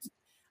attempt.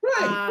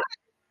 Right.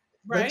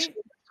 Right. That's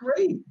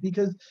great,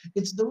 because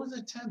it's those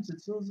attempts,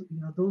 it's those,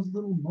 those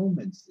little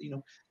moments,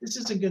 this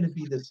isn't going to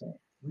be the same.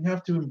 We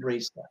have to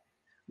embrace that.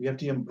 We have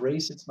to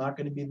embrace it's not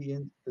going to be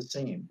the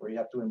same. Or you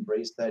have to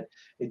embrace that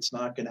it's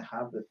not going to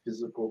have the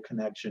physical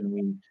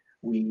connection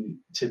we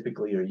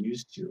typically are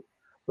used to.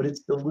 But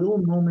it's the little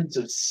moments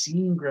of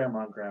seeing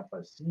grandma and grandpa,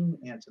 seeing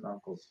aunts and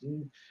uncles,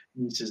 seeing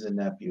nieces and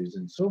nephews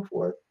and so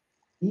forth,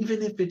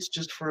 even if it's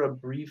just for a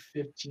brief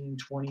 15,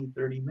 20,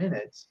 30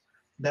 minutes,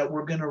 that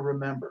we're going to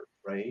remember,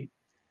 right?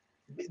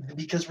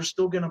 Because we're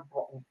still going to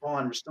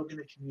bond, we're still going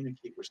to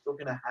communicate, we're still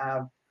going to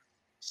have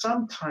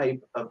some type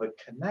of a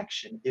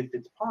connection if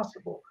it's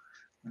possible,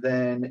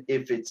 than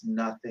if it's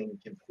nothing,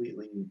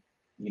 completely,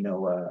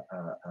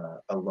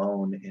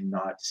 alone and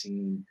not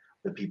seeing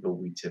the people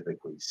we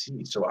typically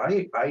see. So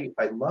I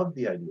love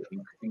the idea.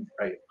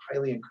 I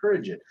highly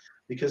encourage it,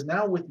 because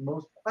now with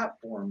most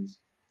platforms,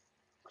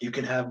 you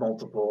can have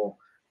multiple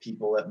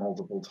people at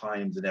multiple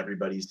times, and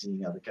everybody's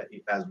seeing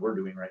as we're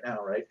doing right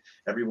now, right?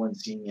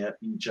 Everyone's seeing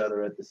each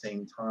other at the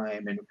same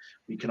time, and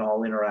we can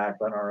all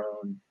interact on our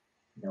own,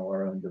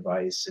 our own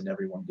device, and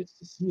everyone gets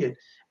to see it.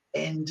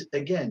 And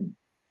again,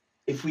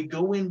 if we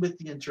go in with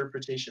the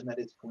interpretation that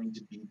it's going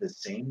to be the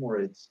same,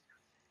 or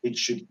it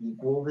should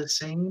equal the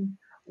same,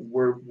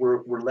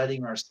 we're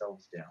letting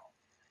ourselves down.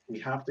 We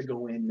have to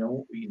go in,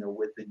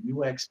 with the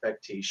new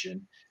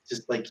expectation,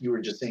 just like you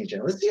were just saying,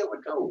 Jen. Let's see how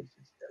it goes.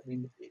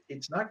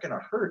 It's not going to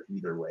hurt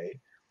either way.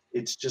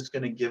 It's just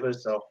going to give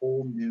us a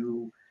whole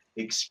new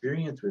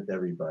experience with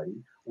everybody,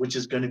 which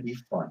is going to be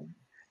funny.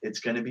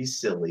 It's going to be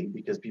silly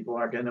because people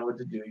aren't going to know what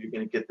to do. You're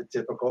going to get the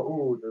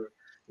typical,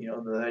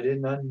 I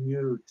didn't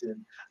unmute,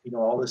 and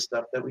all this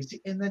stuff that we see,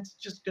 and that's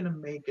just going to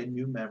make a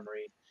new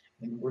memory,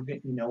 and we're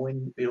going,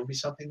 and it'll be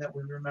something that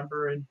we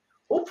remember and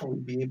hopefully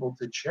be able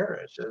to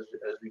cherish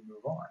as we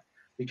move on,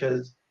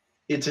 because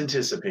it's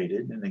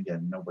anticipated, and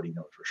again, nobody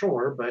knows for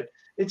sure, but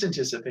it's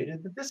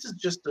anticipated that this is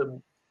just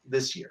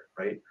this year,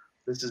 right?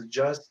 This is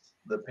just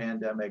the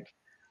pandemic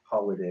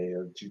holiday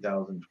of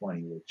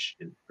 2020, which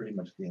is pretty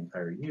much the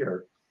entire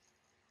year.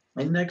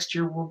 And next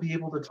year we'll be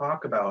able to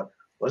talk about,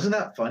 wasn't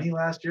that funny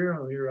last year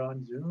when we were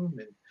on Zoom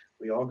and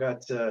we all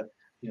got to,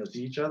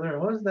 see each other?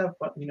 And wasn't that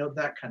fun?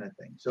 That kind of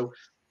thing. So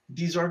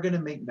these are going to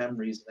make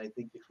memories. And I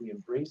think if we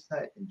embrace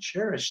that and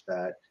cherish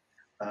that,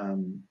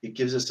 it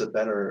gives us a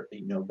better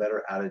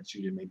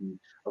attitude and maybe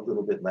a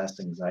little bit less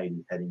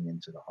anxiety heading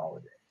into the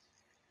holidays.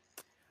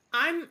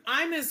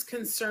 I'm as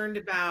concerned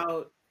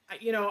about,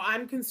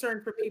 I'm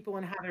concerned for people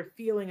and how they're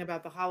feeling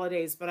about the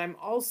holidays, but I'm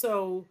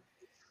also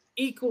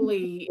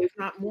equally, if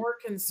not more,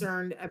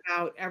 concerned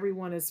about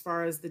everyone as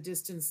far as the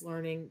distance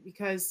learning,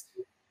 because,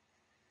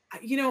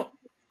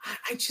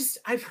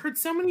 I've heard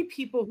so many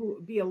people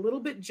who be a little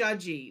bit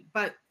judgy,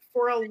 but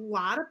for a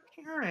lot of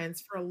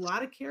parents, for a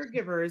lot of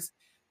caregivers,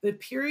 the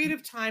period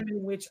of time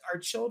in which our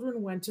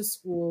children went to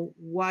school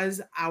was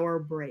our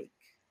break.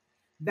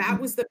 That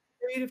was the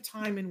period of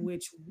time in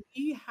which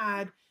we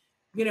had,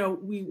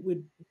 we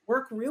would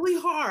work really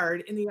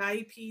hard in the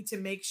IEP to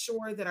make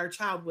sure that our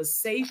child was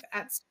safe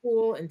at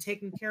school and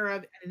taken care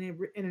of in an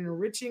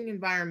enriching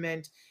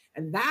environment.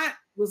 And that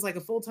was like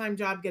a full-time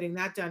job getting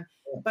that done.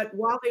 But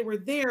while they were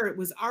there, it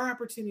was our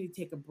opportunity to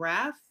take a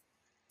breath,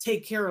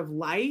 take care of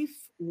life,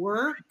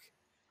 work,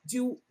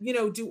 do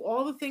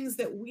all the things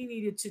that we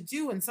needed to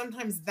do. And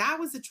sometimes that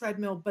was a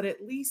treadmill, but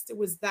at least it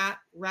was that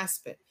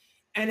respite.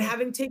 And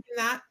having taken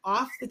that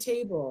off the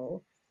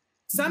table,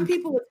 some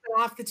people it's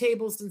been off the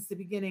table since the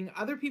beginning.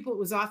 Other people, it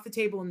was off the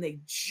table and they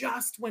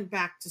just went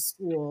back to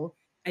school,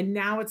 and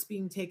now it's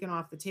being taken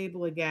off the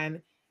table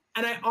again.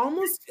 And I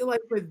almost feel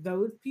like for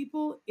those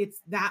people, it's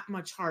that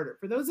much harder.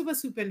 For those of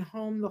us who've been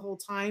home the whole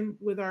time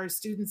with our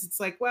students, it's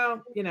like,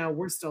 well,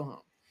 we're still home.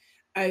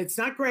 It's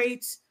not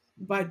great,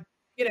 but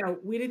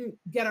we didn't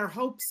get our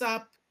hopes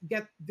up,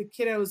 get the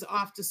kiddos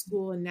off to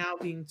school, and now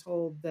being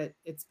told that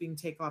it's being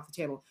taken off the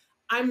table.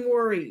 I'm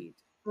worried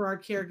for our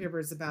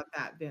caregivers about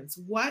that, Vince.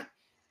 What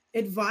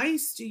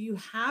advice do you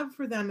have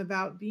for them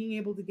about being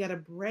able to get a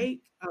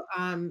break,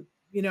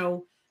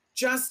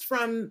 just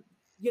from,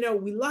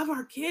 we love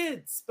our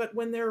kids, but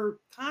when they're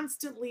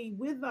constantly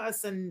with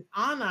us and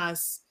on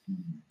us,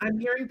 I'm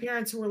hearing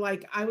parents who are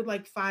like, I would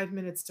like 5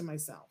 minutes to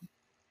myself.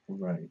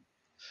 Right.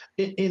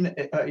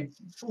 I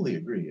fully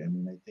agree. I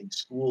think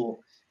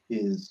school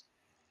is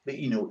but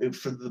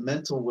for the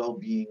mental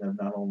well-being of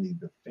not only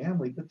the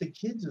family but the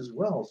kids as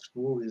well,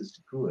 school is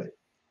good,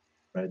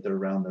 right? They're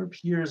around their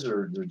peers,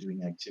 or they're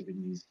doing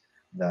activities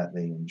that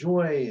they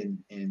enjoy,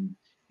 and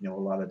a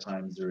lot of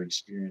times they're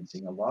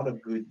experiencing a lot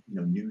of good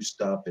new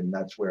stuff, and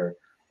that's where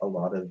a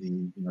lot of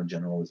the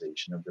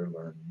generalization of their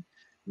learning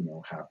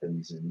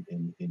happens, and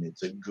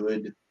it's a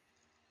good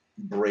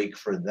break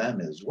for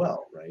them as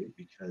well, right?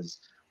 Because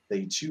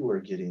they too are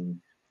getting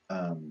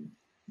um,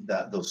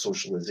 that those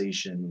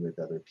socialization with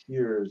other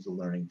peers, the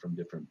learning from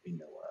different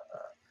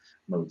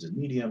modes of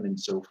medium and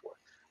so forth.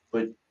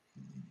 But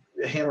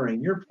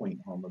hammering your point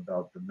home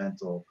about the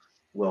mental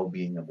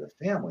well-being of the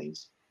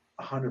families,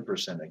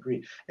 100%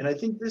 agree. And I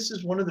think this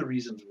is one of the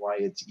reasons why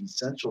it's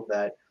essential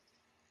that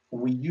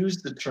we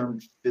use the term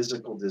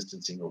physical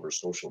distancing over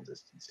social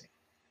distancing,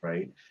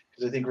 right?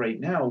 Because I think right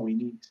now we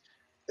need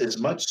as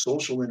much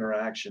social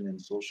interaction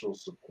and social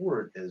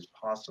support as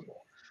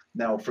possible.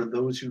 Now, for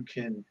those who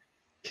can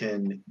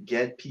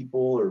get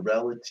people or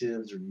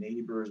relatives or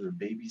neighbors or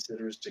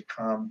babysitters to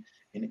come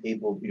and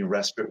able,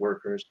 respite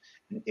workers,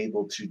 and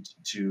able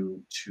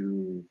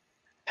to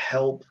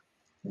help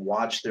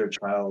watch their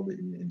child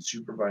and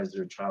supervise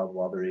their child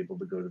while they're able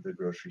to go to the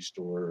grocery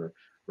store or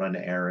run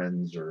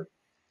errands or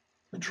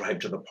drive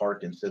to the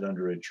park and sit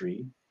under a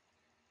tree,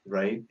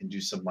 right? And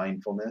do some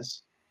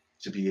mindfulness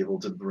to be able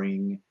to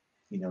bring,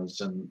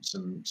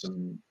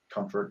 some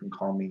comfort and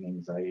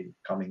calming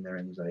their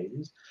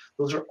anxieties.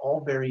 Those are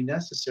all very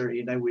necessary.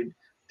 And I would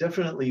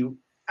definitely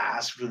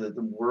ask for the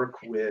work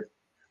with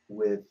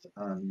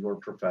your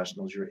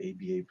professionals, your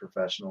ABA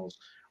professionals,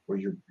 or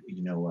your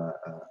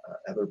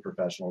other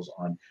professionals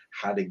on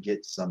how to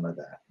get some of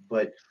that.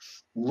 But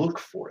look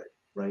for it,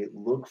 right?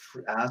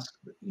 Ask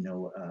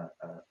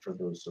for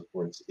those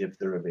supports if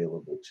they're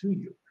available to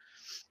you.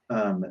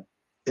 And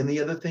the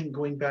other thing,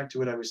 going back to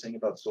what I was saying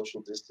about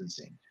social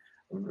distancing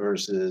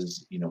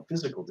versus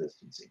physical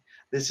distancing,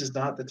 this is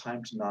not the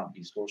time to not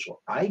be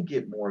social. I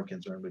get more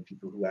concerned with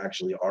people who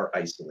actually are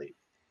isolated,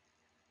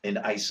 and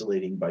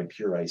isolating by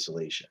pure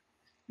isolation,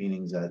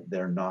 meaning that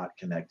they're not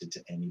connected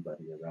to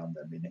anybody around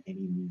them in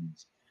any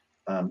means.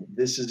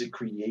 This is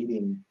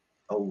creating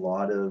a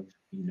lot of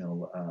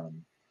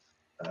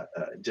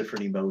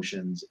different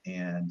emotions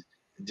and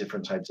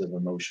different types of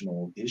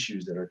emotional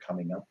issues that are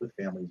coming up with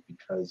families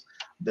because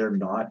they're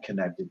not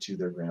connected to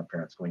their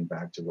grandparents, going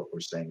back to what we're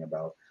saying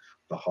about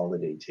the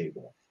holiday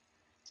table,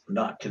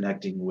 not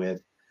connecting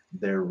with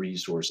their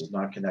resources,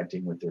 not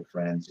connecting with their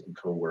friends and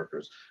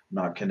coworkers,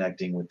 not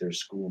connecting with their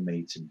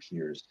schoolmates and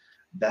peers.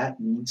 That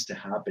needs to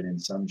happen in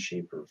some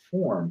shape or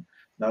form,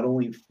 not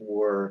only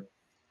for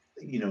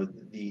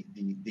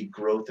the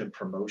growth and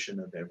promotion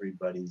of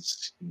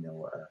everybody's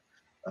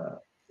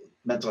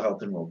mental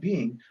health and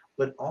well-being,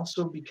 but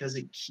also because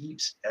it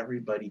keeps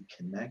everybody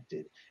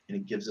connected and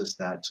it gives us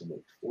that to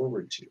look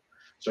forward to.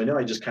 So I know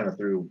I just kind of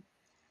threw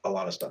a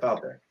lot of stuff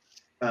out there.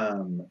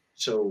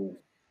 So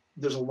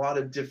there's a lot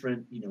of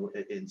different,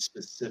 in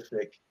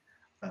specific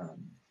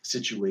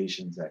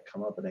situations that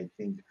come up. And I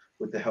think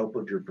with the help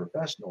of your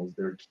professionals,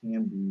 there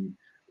can be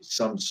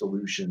some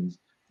solutions,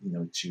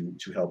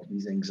 to help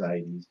ease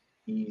anxieties,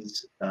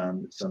 ease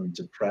some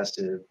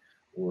depressive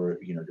or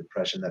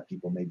depression that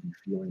people may be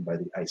feeling by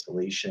the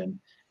isolation,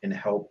 and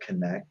help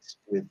connect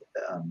with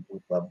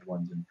loved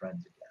ones and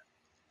friends again.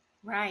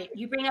 Right.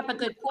 You bring up a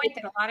good point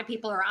that a lot of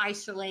people are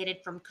isolated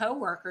from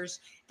coworkers.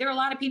 There are a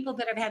lot of people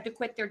that have had to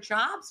quit their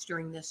jobs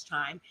during this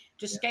time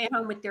to stay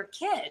home with their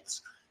kids.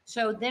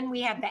 So then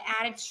we have the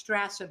added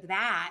stress of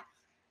that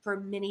for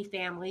many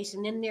families.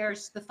 And then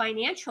there's the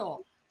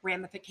financial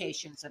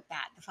ramifications of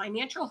that, the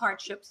financial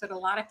hardships that a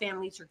lot of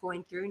families are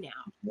going through now.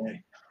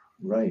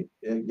 Right.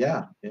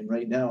 Yeah. And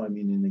right now, I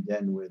mean, and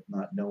again, with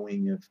not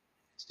knowing if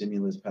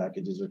stimulus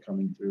packages are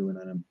coming through and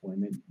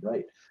unemployment,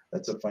 right,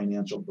 that's a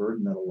financial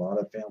burden that a lot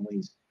of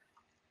families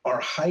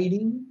are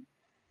hiding,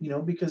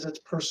 because it's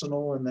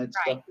personal and that's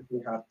stuff that they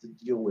have to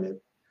deal with.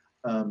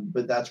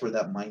 But that's where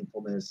that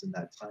mindfulness and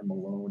that time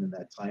alone and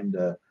that time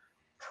to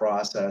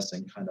process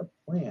and kind of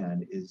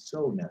plan is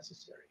so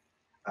necessary.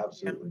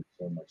 Absolutely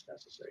so much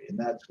necessary. And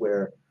that's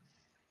where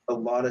a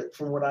lot of,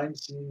 from what I'm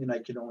seeing, and I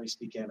can only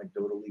speak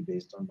anecdotally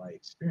based on my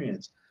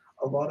experience,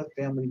 a lot of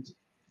families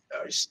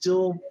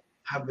still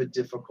have a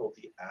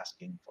difficulty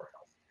asking for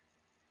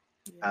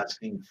help,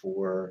 asking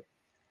for,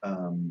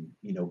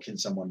 can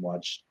someone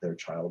watch their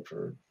child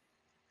for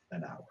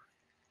an hour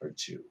or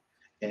two?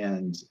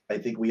 And I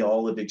think we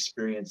all have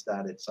experienced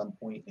that at some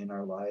point in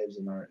our lives,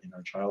 in our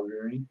child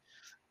rearing.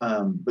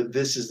 But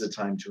this is the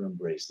time to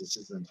embrace. This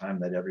is the time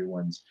that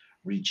everyone's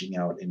reaching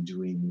out and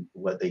doing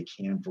what they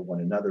can for one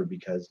another,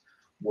 because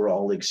we're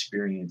all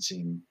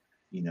experiencing,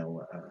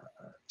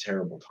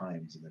 terrible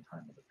times in the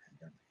time of the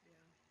pandemic.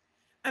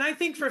 And I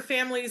think for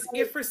families,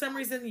 if for some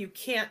reason you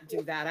can't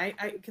do that,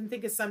 I can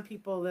think of some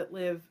people that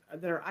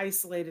are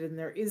isolated and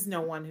there is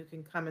no one who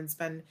can come and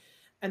spend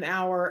an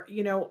hour.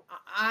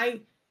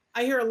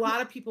 I hear a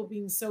lot of people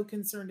being so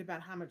concerned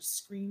about how much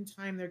screen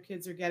time their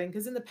kids are getting.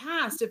 Because in the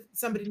past, if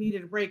somebody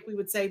needed a break, we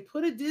would say,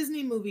 put a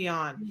Disney movie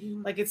on.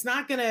 Mhm. Like, it's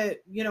not going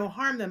to,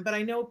 harm them. But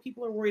I know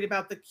people are worried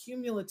about the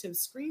cumulative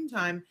screen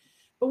time.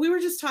 But we were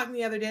just talking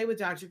the other day with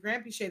Dr.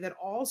 Granpeesheh that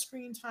all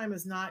screen time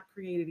is not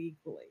created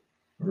equally.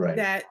 Right.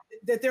 That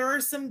there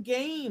are some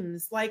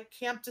games like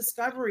Camp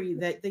Discovery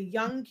that the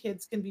young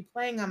kids can be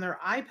playing on their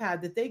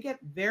iPad that they get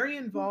very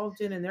involved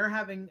in, and they're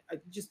having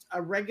just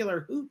a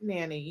regular hoot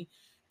nanny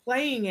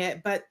playing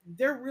it, but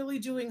they're really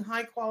doing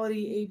high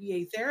quality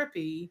ABA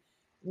therapy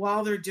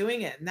while they're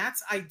doing it. And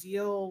that's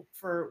ideal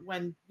for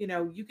when,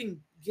 you can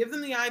give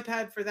them the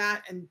iPad for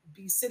that and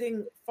be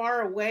sitting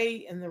far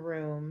away in the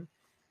room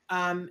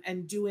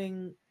and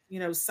doing,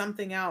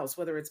 something else,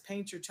 whether it's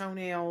paint your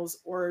toenails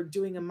or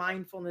doing a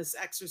mindfulness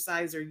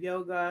exercise or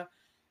yoga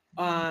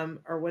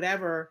or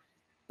whatever.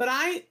 But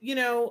I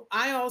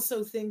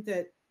also think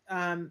that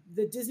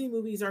the Disney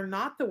movies are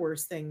not the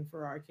worst thing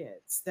for our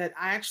kids, that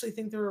I actually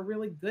think they're a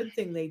really good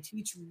thing. They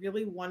teach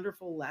really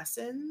wonderful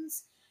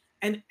lessons,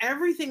 and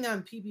everything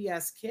on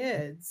PBS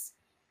Kids,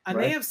 and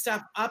they have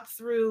stuff up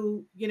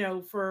through,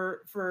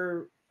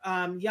 for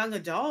young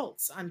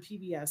adults on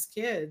PBS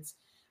Kids.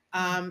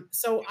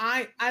 So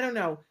I don't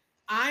know.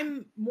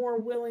 I'm more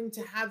willing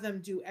to have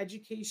them do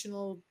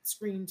educational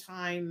screen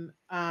time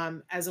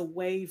as a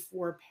way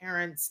for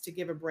parents to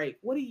give a break.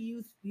 What do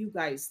you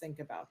guys think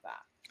about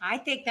that? I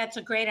think that's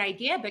a great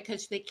idea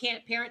because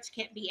parents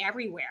can't be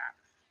everywhere.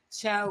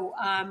 So,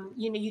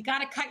 you got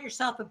to cut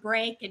yourself a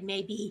break and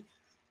maybe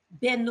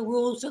bend the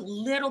rules a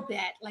little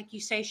bit, like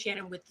you say,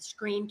 Shannon, with the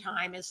screen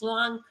time, as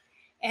long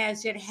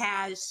as it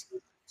has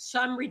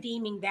some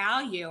redeeming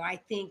value. I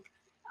think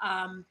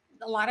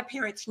a lot of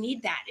parents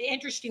need that.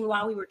 Interesting,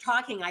 while we were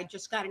talking, I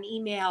just got an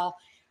email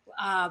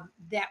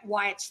that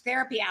Wyatt's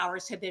therapy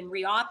hours have been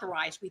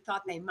reauthorized. We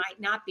thought they might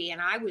not be,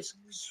 and I was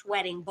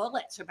sweating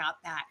bullets about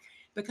that,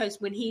 because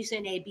when he's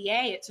in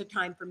ABA, it's a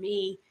time for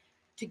me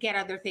to get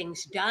other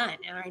things done.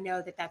 And I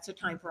know that that's a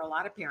time for a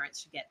lot of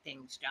parents to get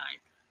things done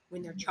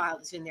when their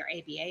child is in their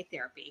ABA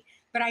therapy.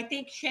 But I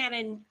think,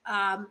 Shannon,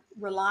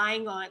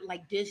 relying on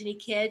like Disney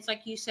Kids,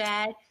 like you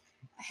said,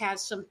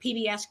 has some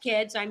PBS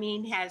Kids,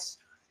 has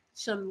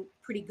some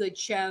pretty good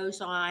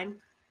shows on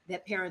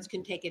that parents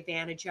can take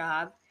advantage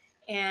of.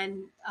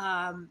 And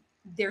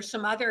there's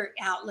some other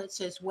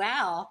outlets as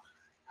well.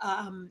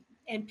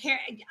 And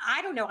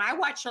I don't know, I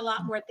watch a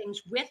lot more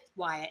things with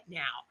Wyatt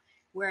now,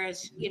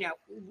 whereas,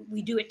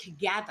 we do it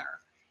together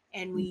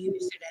and we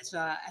use it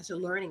as a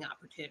learning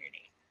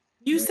opportunity.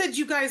 You said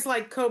you guys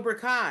like Cobra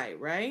Kai,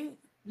 right?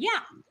 Yeah,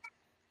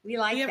 we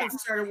like that. We haven't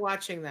started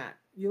watching that.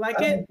 You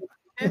like it?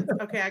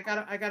 Okay, I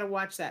gotta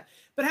watch that.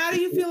 But how do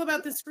you feel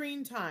about the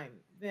screen time,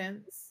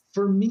 Vince?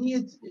 For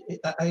me,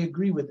 I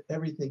agree with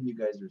everything you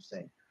guys are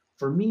saying.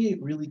 For me,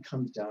 it really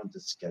comes down to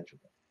scheduling,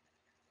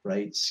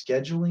 right?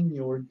 Scheduling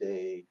your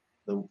day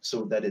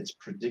so that it's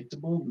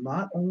predictable,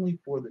 not only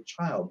for the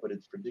child, but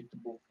it's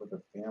predictable for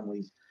the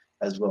families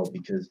as well,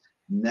 because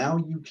now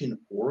you can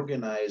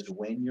organize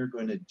when you're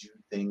going to do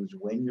things,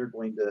 when you're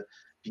going to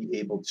be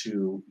able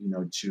to,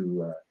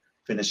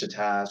 finish a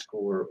task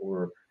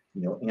or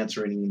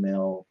answer an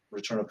email,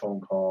 return a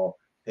phone call,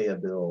 pay a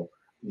bill,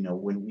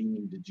 when we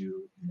need to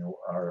do,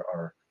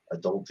 our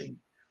adulting,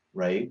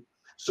 right?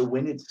 So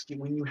when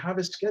you have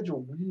a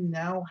schedule, we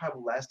now have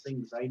less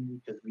anxiety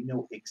because we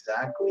know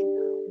exactly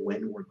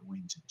when we're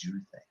going to do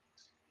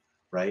things,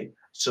 right?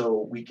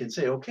 So we can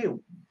say, okay,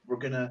 we're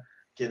gonna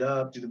get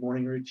up, do the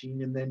morning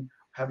routine, and then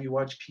have you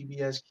watch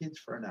PBS Kids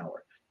for an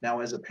hour. Now,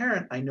 as a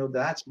parent, I know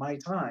that's my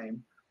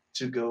time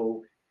to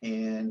go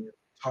and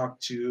talk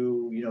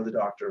to, the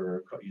doctor,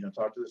 or,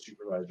 talk to the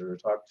supervisor, or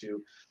talk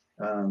to,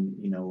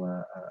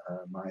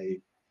 my,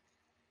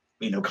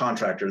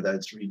 contractor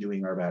that's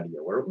redoing our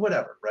patio or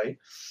whatever, right?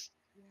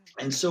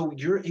 And so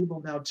you're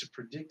able now to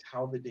predict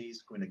how the day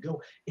is going to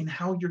go and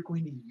how you're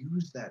going to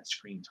use that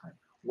screen time,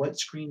 what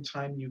screen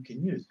time you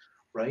can use,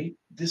 right?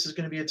 This is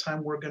going to be a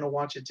time we're going to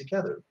watch it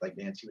together, like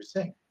Nancy was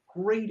saying.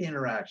 Great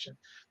interaction.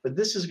 But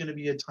this is going to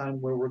be a time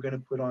where we're going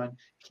to put on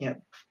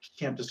Camp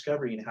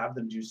Discovery and have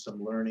them do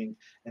some learning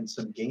and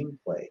some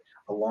gameplay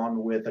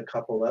along with a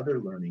couple other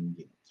learning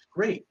games.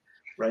 Great,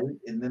 right?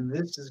 And then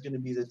this is going to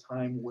be the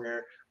time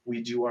where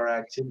we do our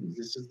activities.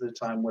 This is the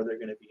time where they're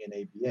going to be in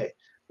ABA.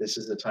 This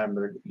is the time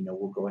where,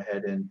 we'll go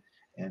ahead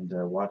and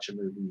watch a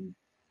movie.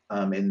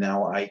 And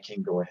now I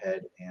can go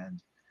ahead and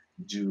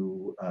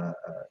do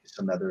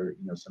some other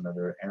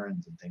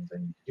errands and things I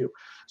need to do.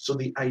 So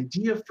the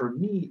idea for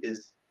me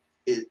is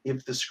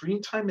if the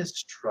screen time is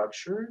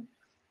structured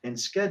and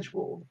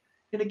scheduled,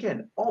 and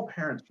again, all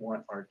parents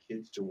want our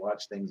kids to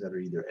watch things that are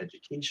either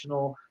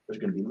educational, there's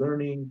going to be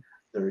learning,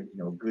 they're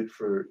good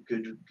for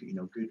good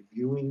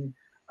viewing,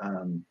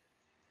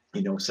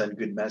 send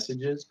good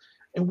messages,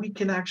 and we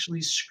can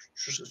actually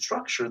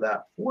structure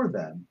that for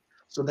them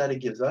so that it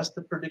gives us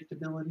the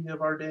predictability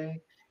of our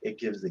day, it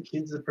gives the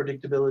kids the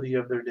predictability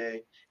of their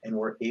day, and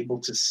we're able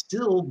to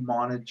still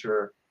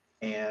monitor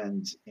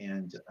and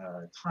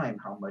time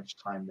how much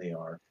time they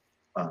are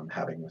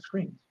having the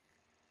screens.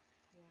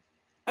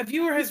 A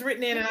viewer has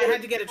written in, and I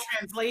had to get a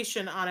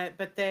translation on it,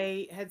 but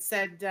they had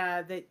said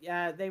that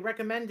they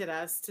recommended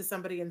us to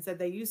somebody and said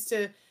they used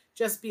to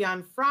just be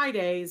on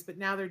Fridays, but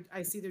now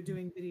I see they're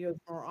doing videos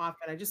more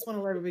often. I just want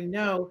to let everybody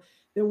know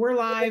that we're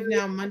live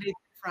now Monday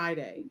through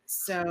Friday.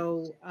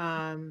 So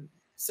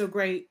so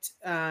great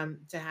to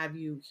have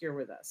you here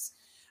with us.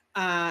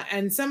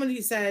 And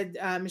somebody said,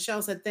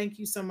 Michelle said, thank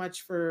you so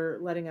much for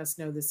letting us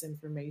know this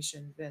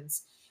information,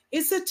 Vince.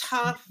 It's a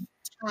tough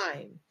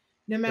time,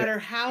 no matter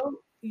how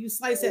you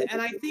slice it.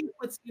 And I think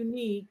what's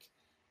unique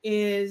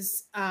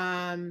is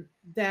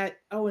that,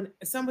 and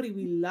somebody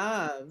we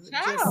love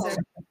just said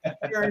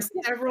there are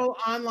several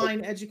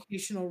online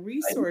educational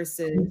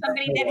resources.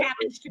 Somebody that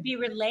happens to be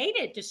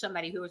related to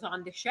somebody who was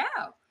on the show.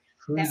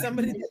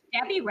 Somebody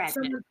Debbie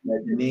Redmond.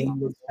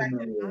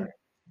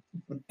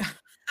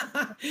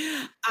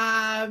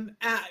 And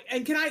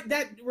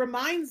that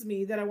reminds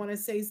me that I want to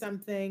say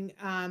something,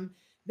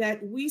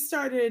 that we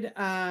started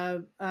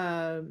a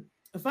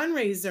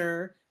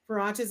fundraiser for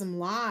Autism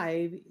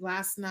Live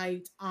last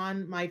night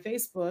on my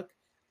Facebook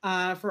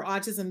for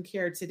Autism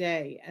Care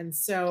Today. And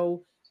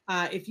so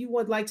if you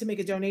would like to make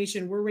a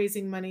donation, we're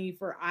raising money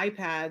for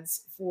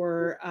iPads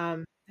for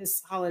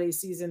this holiday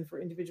season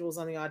for individuals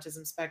on the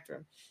autism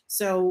spectrum.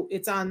 So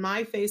it's on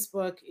my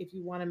Facebook. If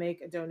you want to make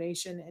a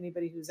donation,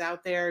 anybody who's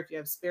out there, if you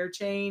have spare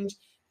change,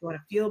 you want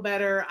to feel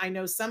better. I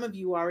know some of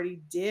you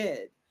already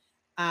did.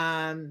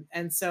 And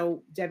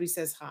so Debbie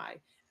says hi.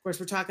 Of course,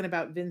 we're talking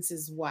about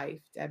Vince's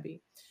wife,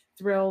 Debbie.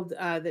 Thrilled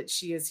that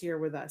she is here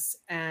with us.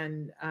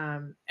 And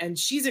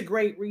she's a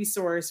great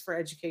resource for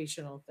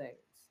educational things.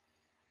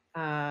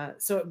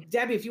 So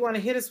Debbie, if you want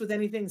to hit us with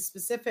anything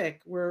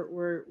specific,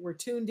 we're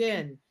tuned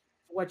in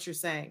for what you're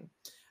saying.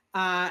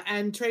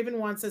 And Traven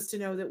wants us to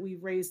know that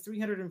we've raised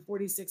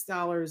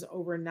 $346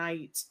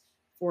 overnight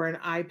for an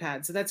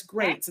iPad. So that's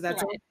great. So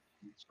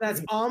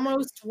that's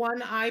almost one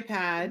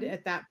iPad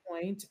at that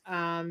point.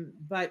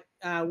 But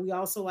we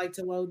also like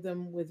to load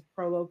them with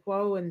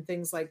Proloquo and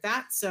things like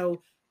that.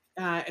 So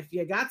if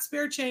you got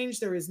spare change,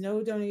 there is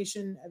no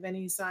donation of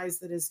any size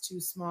that is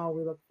too small.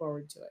 We look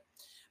forward to it.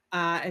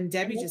 And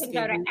Debbie you just can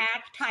go to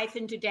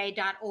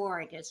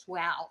act-today.org as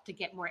well to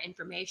get more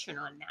information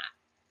on that.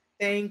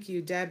 Thank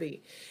you,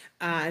 Debbie.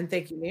 And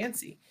thank you,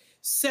 Nancy.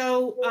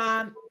 So,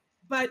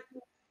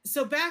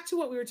 so back to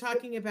what we were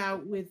talking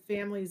about with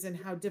families and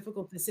how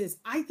difficult this is.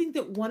 I think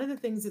that one of the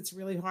things that's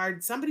really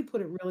hard, somebody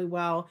put it really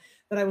well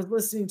that I was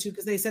listening to,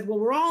 because they said, well,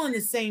 we're all in the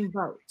same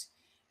boat.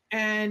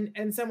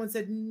 And someone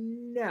said,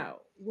 no,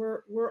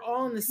 we're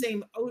all in the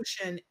same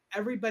ocean.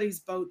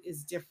 Everybody's boat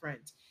is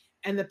different.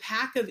 And the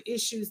pack of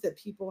issues that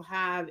people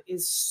have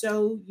is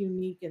so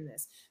unique in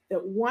this,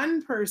 that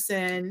one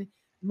person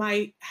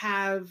might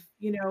have,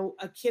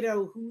 a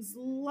kiddo who's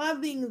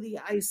loving the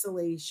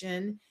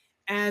isolation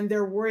and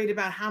they're worried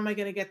about how am I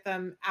going to get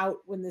them out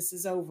when this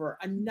is over.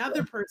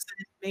 Another person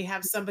may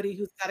have somebody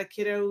who's got a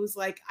kiddo who's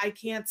like, I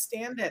can't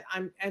stand it.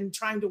 I'm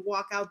trying to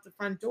walk out the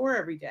front door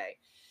every day.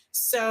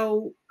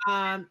 So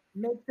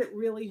makes it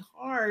really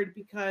hard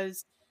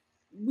because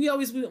we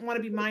always want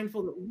to be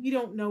mindful that we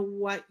don't know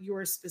what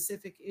your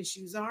specific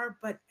issues are,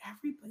 but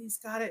everybody's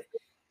got it.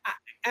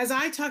 As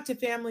I talk to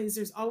families,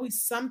 there's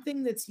always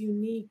something that's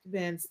unique,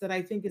 Vince, that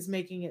I think is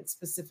making it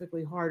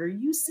specifically hard. Are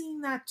you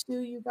seeing that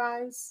too, you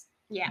guys?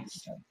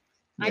 Yes. Yeah.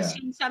 I've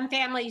seen some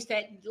families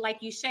that,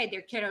 like you say,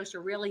 their kiddos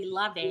are really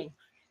loving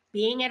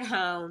being at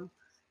home,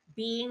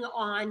 being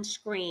on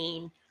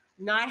screen,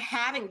 not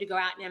having to go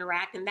out and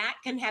interact. And that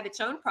can have its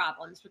own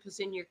problems because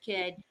then your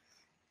kid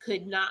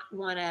could not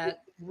want to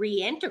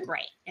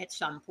reintegrate at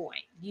some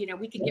point. We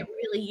could get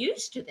really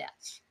used to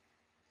this.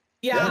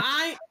 Yeah,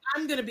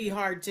 I'm going to be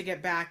hard to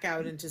get back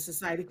out into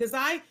society because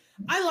I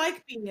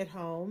like being at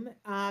home.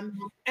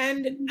 And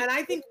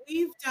I think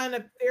we've done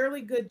a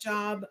fairly good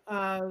job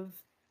of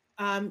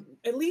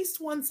at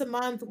least once a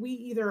month, we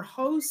either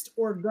host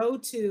or go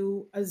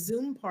to a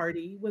Zoom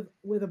party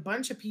with a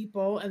bunch of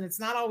people, and it's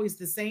not always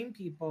the same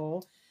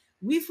people.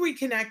 We've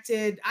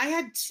reconnected. I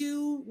had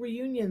 2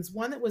 reunions,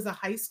 one that was a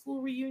high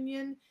school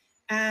reunion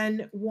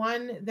and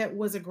one that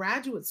was a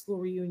graduate school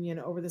reunion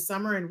over the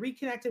summer, and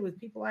reconnected with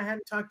people I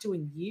hadn't talked to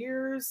in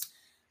years.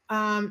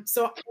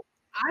 So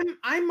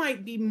I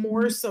might be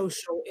more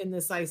social in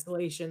this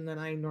isolation than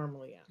I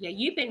normally am. Yeah,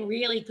 you've been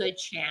really good,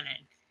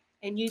 Shannon.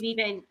 And you've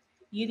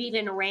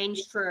even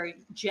arranged for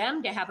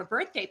Jim to have a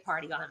birthday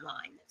party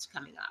online that's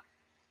coming up.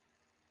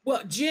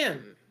 Well,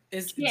 Jim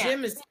is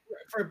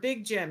for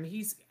Big Jim.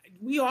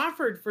 We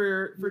offered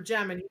for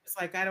Jim and he was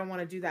like, I don't want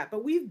to do that.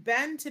 But we've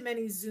been to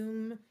many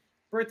Zoom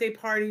birthday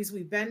parties.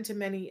 We've been to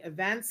many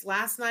events.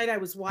 Last night I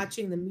was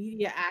watching the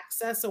Media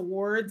Access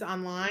Awards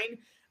online,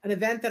 an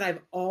event that I've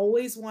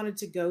always wanted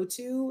to go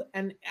to.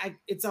 And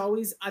it's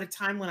always at a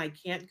time when I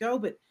can't go,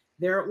 but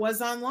there it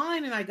was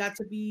online and I got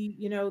to be,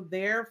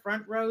 there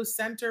front row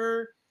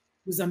center.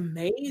 It was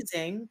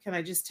amazing. Can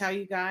I just tell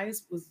you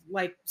guys, it was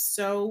like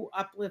so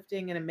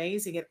uplifting and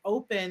amazing. It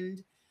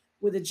opened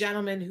with a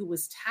gentleman who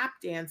was tap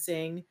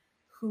dancing,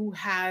 who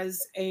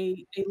has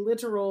a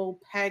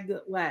literal peg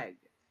leg.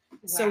 Wow.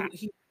 So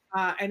he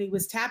and he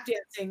was tap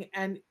dancing,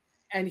 and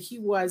he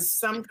was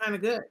some kind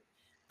of good.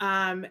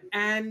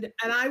 And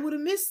I would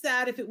have missed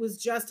that if it was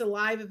just a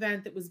live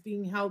event that was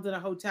being held at a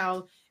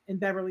hotel in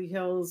Beverly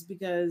Hills,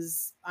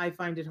 because I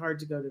find it hard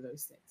to go to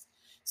those things.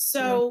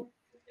 So,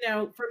 you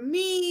know, for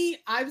me,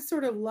 I've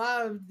sort of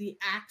loved the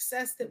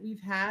access that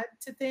we've had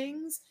to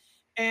things,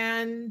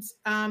 and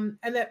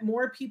that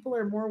more people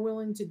are more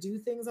willing to do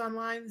things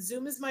online.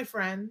 Zoom is my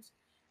friend.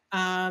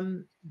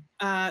 And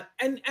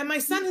my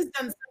son has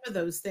done some of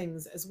those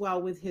things as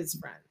well with his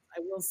friends.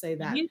 I will say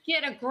that. You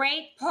did a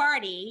great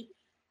party,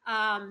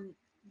 a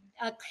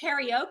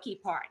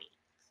karaoke party,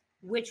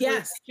 which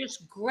was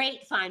just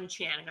great fun,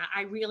 Shannon.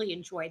 I really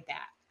enjoyed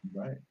that.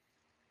 Right.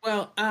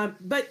 Well,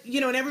 but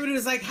you know, and everybody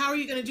was like, how are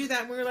you going to do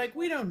that? And we were like,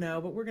 we don't know,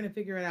 but we're going to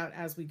figure it out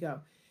as we go.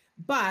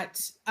 But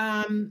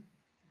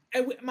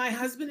my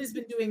husband has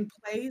been doing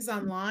plays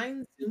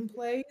online, Zoom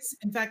plays.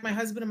 In fact, my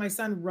husband and my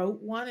son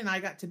wrote one, and I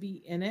got to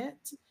be in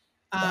it.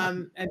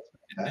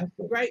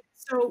 Right.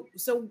 So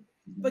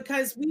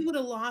because we would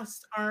have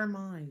lost our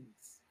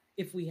minds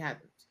if we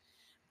hadn't.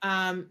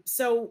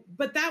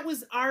 But that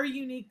was our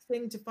unique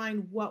thing to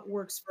find what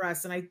works for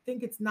us. And I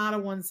think it's not a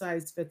one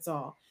size fits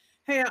all.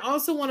 Hey, I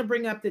also want to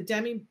bring up that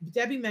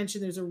Debbie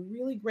mentioned there's a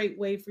really great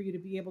way for you to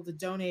be able to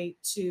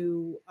donate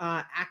to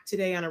ACT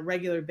Today on a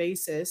regular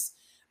basis.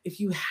 If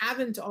you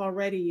haven't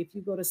already, if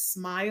you go to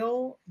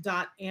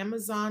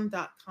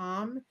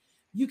smile.amazon.com,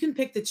 you can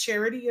pick the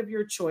charity of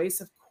your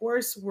choice. Of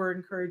course, we're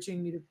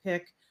encouraging you to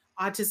pick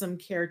Autism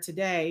Care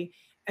Today.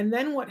 And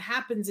then what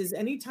happens is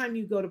anytime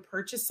you go to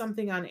purchase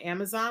something on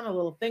Amazon, a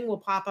little thing will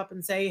pop up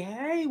and say,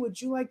 hey,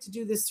 would you like to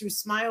do this through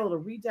Smile to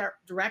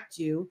redirect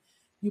you?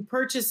 You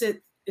purchase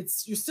it.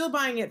 You're still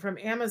buying it from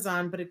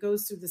Amazon, but it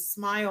goes through the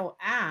Smile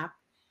app.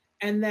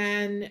 And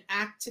then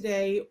ACT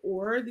Today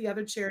or the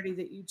other charity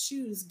that you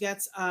choose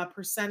gets a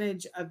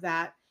percentage of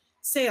that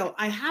sale.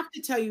 I have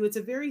to tell you, it's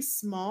a very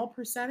small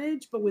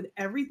percentage, but with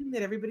everything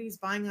that everybody's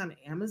buying on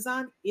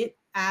Amazon, it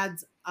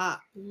adds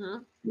up. Mm-hmm.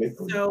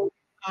 So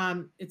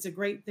it's a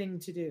great thing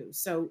to do.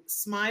 So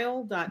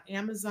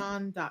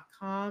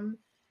smile.amazon.com.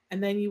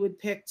 And then you would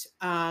pick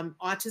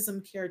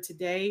Autism Care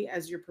Today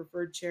as your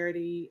preferred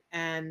charity.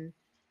 And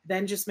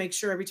then just make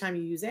sure every time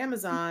you use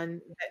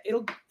Amazon,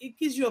 that it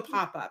gives you a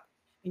pop-up.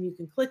 And you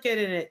can click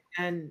it,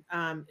 and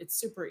it's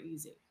super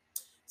easy.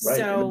 Right.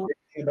 So and the great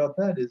thing about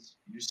that is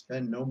you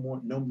spend no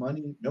more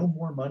money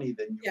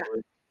than you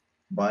would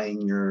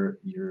buying your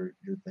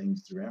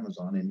things through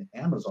Amazon, and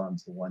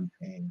Amazon's the one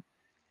paying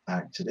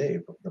ACT Today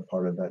for the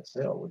part of that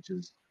sale, which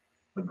is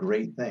a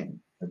great thing.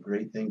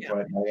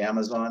 By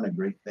Amazon, a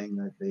great thing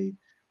that they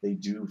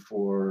do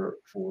for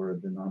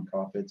the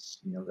nonprofits,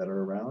 you know, that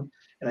are around.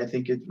 And I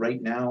think it's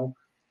right now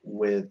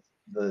with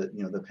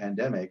the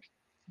pandemic,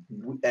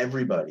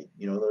 everybody,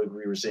 you know, like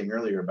we were saying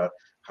earlier about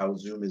how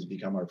Zoom has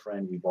become our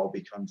friend. We've all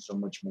become so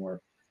much more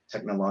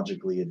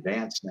technologically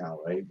advanced now,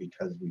 right?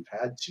 Because we've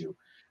had to.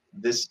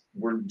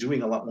 We're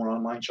doing a lot more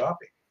online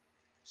shopping.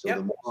 So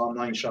the more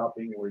online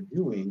shopping we're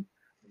doing,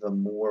 the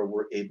more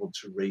we're able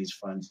to raise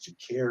funds to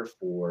care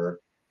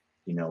for,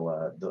 you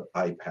know, the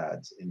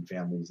iPads in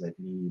families that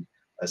need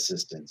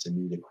assistance and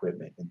need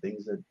equipment and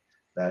things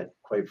that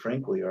quite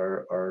frankly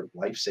are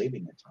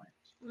life-saving at times.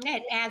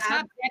 It adds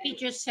up. Debbie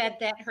just said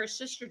that her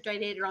sister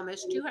donated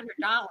almost $200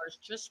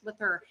 just with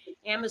her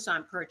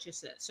Amazon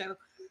purchases. So,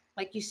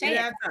 like you say,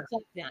 it's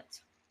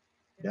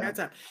that's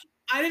up.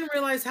 I didn't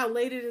realize how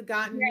late it had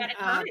gotten. We're out of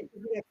time.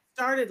 We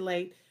started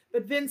late.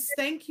 But Vince,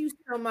 thank you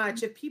so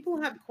much. If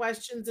people have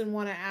questions and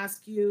want to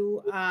ask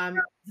you,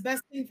 the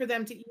best thing for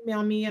them to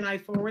email me and I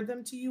forward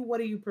them to you. What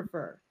do you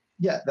prefer?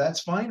 Yeah, that's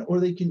fine. Or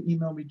they can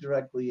email me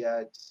directly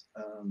at,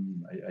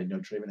 I know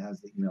Traven has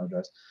the email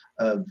address,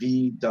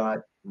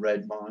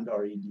 v.redmond,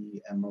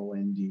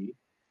 REDMOND,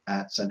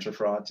 at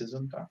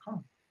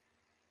centerforautism.com.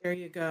 There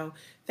you go.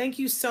 Thank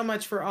you so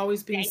much for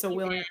always being so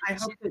willing. I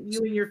hope that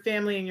you and your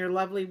family and your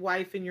lovely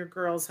wife and your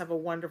girls have a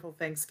wonderful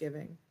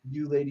Thanksgiving.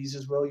 You ladies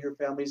as well, your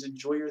families,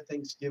 enjoy your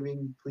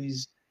Thanksgiving.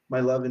 Please,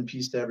 my love and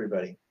peace to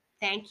everybody.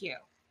 Thank you.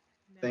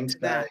 Thanks,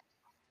 guys.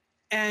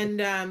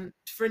 And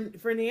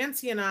for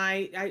Nancy and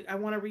I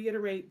want to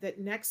reiterate that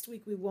next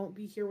week we won't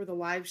be here with a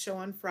live show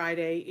on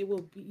Friday.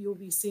 You'll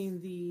be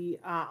seeing the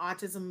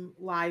Autism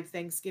Live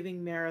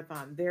Thanksgiving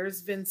Marathon.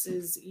 There's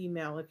Vince's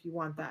email if you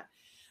want that.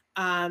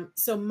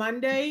 So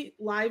Monday,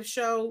 live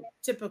show,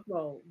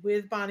 typical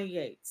with Bonnie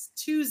Yates.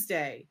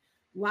 Tuesday,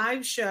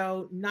 live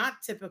show,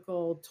 not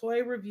typical,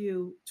 toy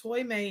review,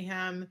 toy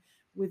mayhem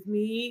with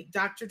me,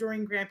 Dr.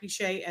 Doreen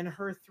Grampy-Shea, and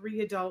her 3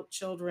 adult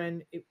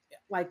children.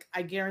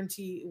 I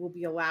guarantee it will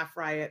be a laugh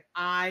riot.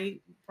 I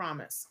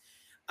promise.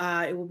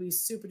 It will be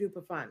super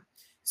duper fun.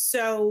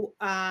 So,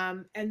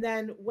 and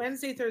then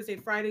Wednesday, Thursday,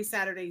 Friday,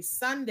 Saturday,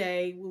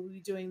 Sunday, we'll be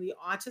doing the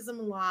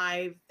Autism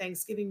Live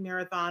Thanksgiving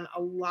Marathon.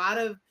 A lot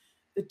of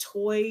the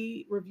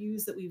toy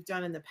reviews that we've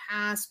done in the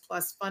past,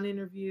 plus fun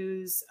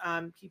interviews,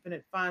 keeping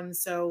it fun.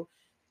 So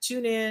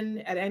tune in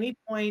at any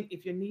point.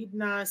 If you're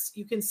needing us,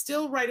 you can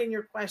still write in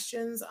your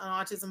questions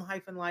on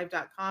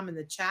autism-live.com in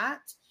the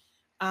chat.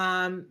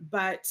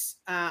 But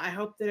I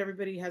hope that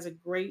everybody has a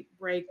great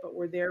break, but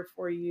we're there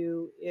for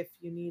you if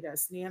you need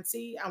us.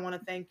 Nancy, I want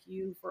to thank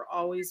you for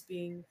always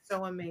being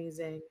so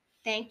amazing.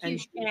 Thank you,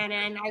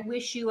 Shannon. I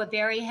wish you a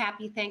very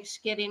happy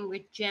Thanksgiving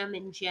with Jim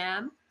and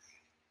Jim.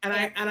 And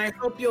I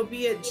hope you'll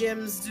be at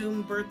Jim's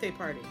Zoom birthday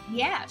party.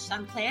 Yes,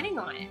 I'm planning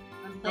on it.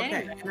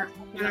 Okay.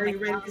 And are you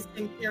ready to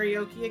sing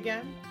karaoke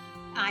again?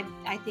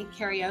 I think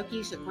karaoke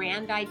is a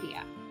grand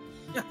idea.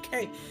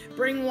 Okay.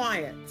 Bring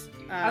Wyatt.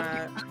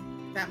 Okay.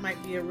 That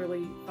might be a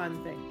really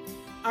fun thing.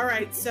 All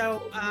right.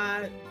 So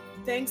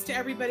thanks to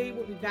everybody.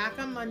 We'll be back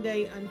on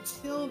Monday.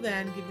 Until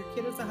then, give your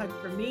kiddos a hug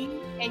from me.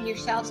 And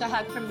yourselves a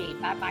hug from me.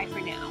 Bye-bye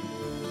for now.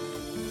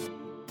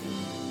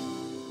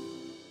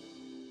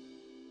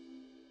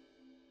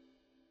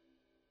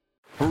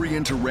 Hurry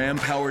into Ram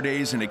Power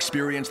Days and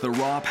experience the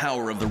raw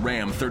power of the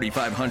Ram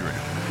 3500.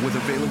 With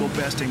available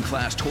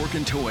best-in-class torque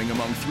and towing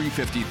among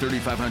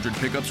 350-3500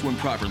 pickups when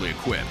properly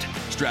equipped.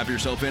 Strap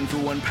yourself in for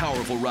one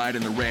powerful ride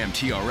in the Ram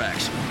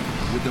TRX.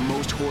 With the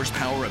most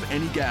horsepower of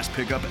any gas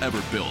pickup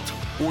ever built.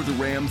 Or the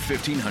Ram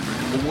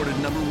 1500, awarded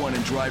 #1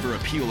 in driver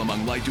appeal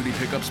among light-duty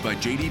pickups by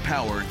J.D.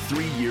 Power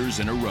 3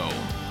 years in a row.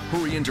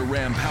 Hurry into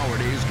Ram Power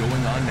Days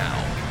going on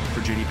now.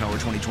 For J.D. Power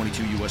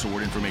 2022 U.S.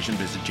 award information,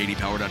 visit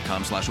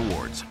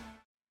jdpower.com/awards.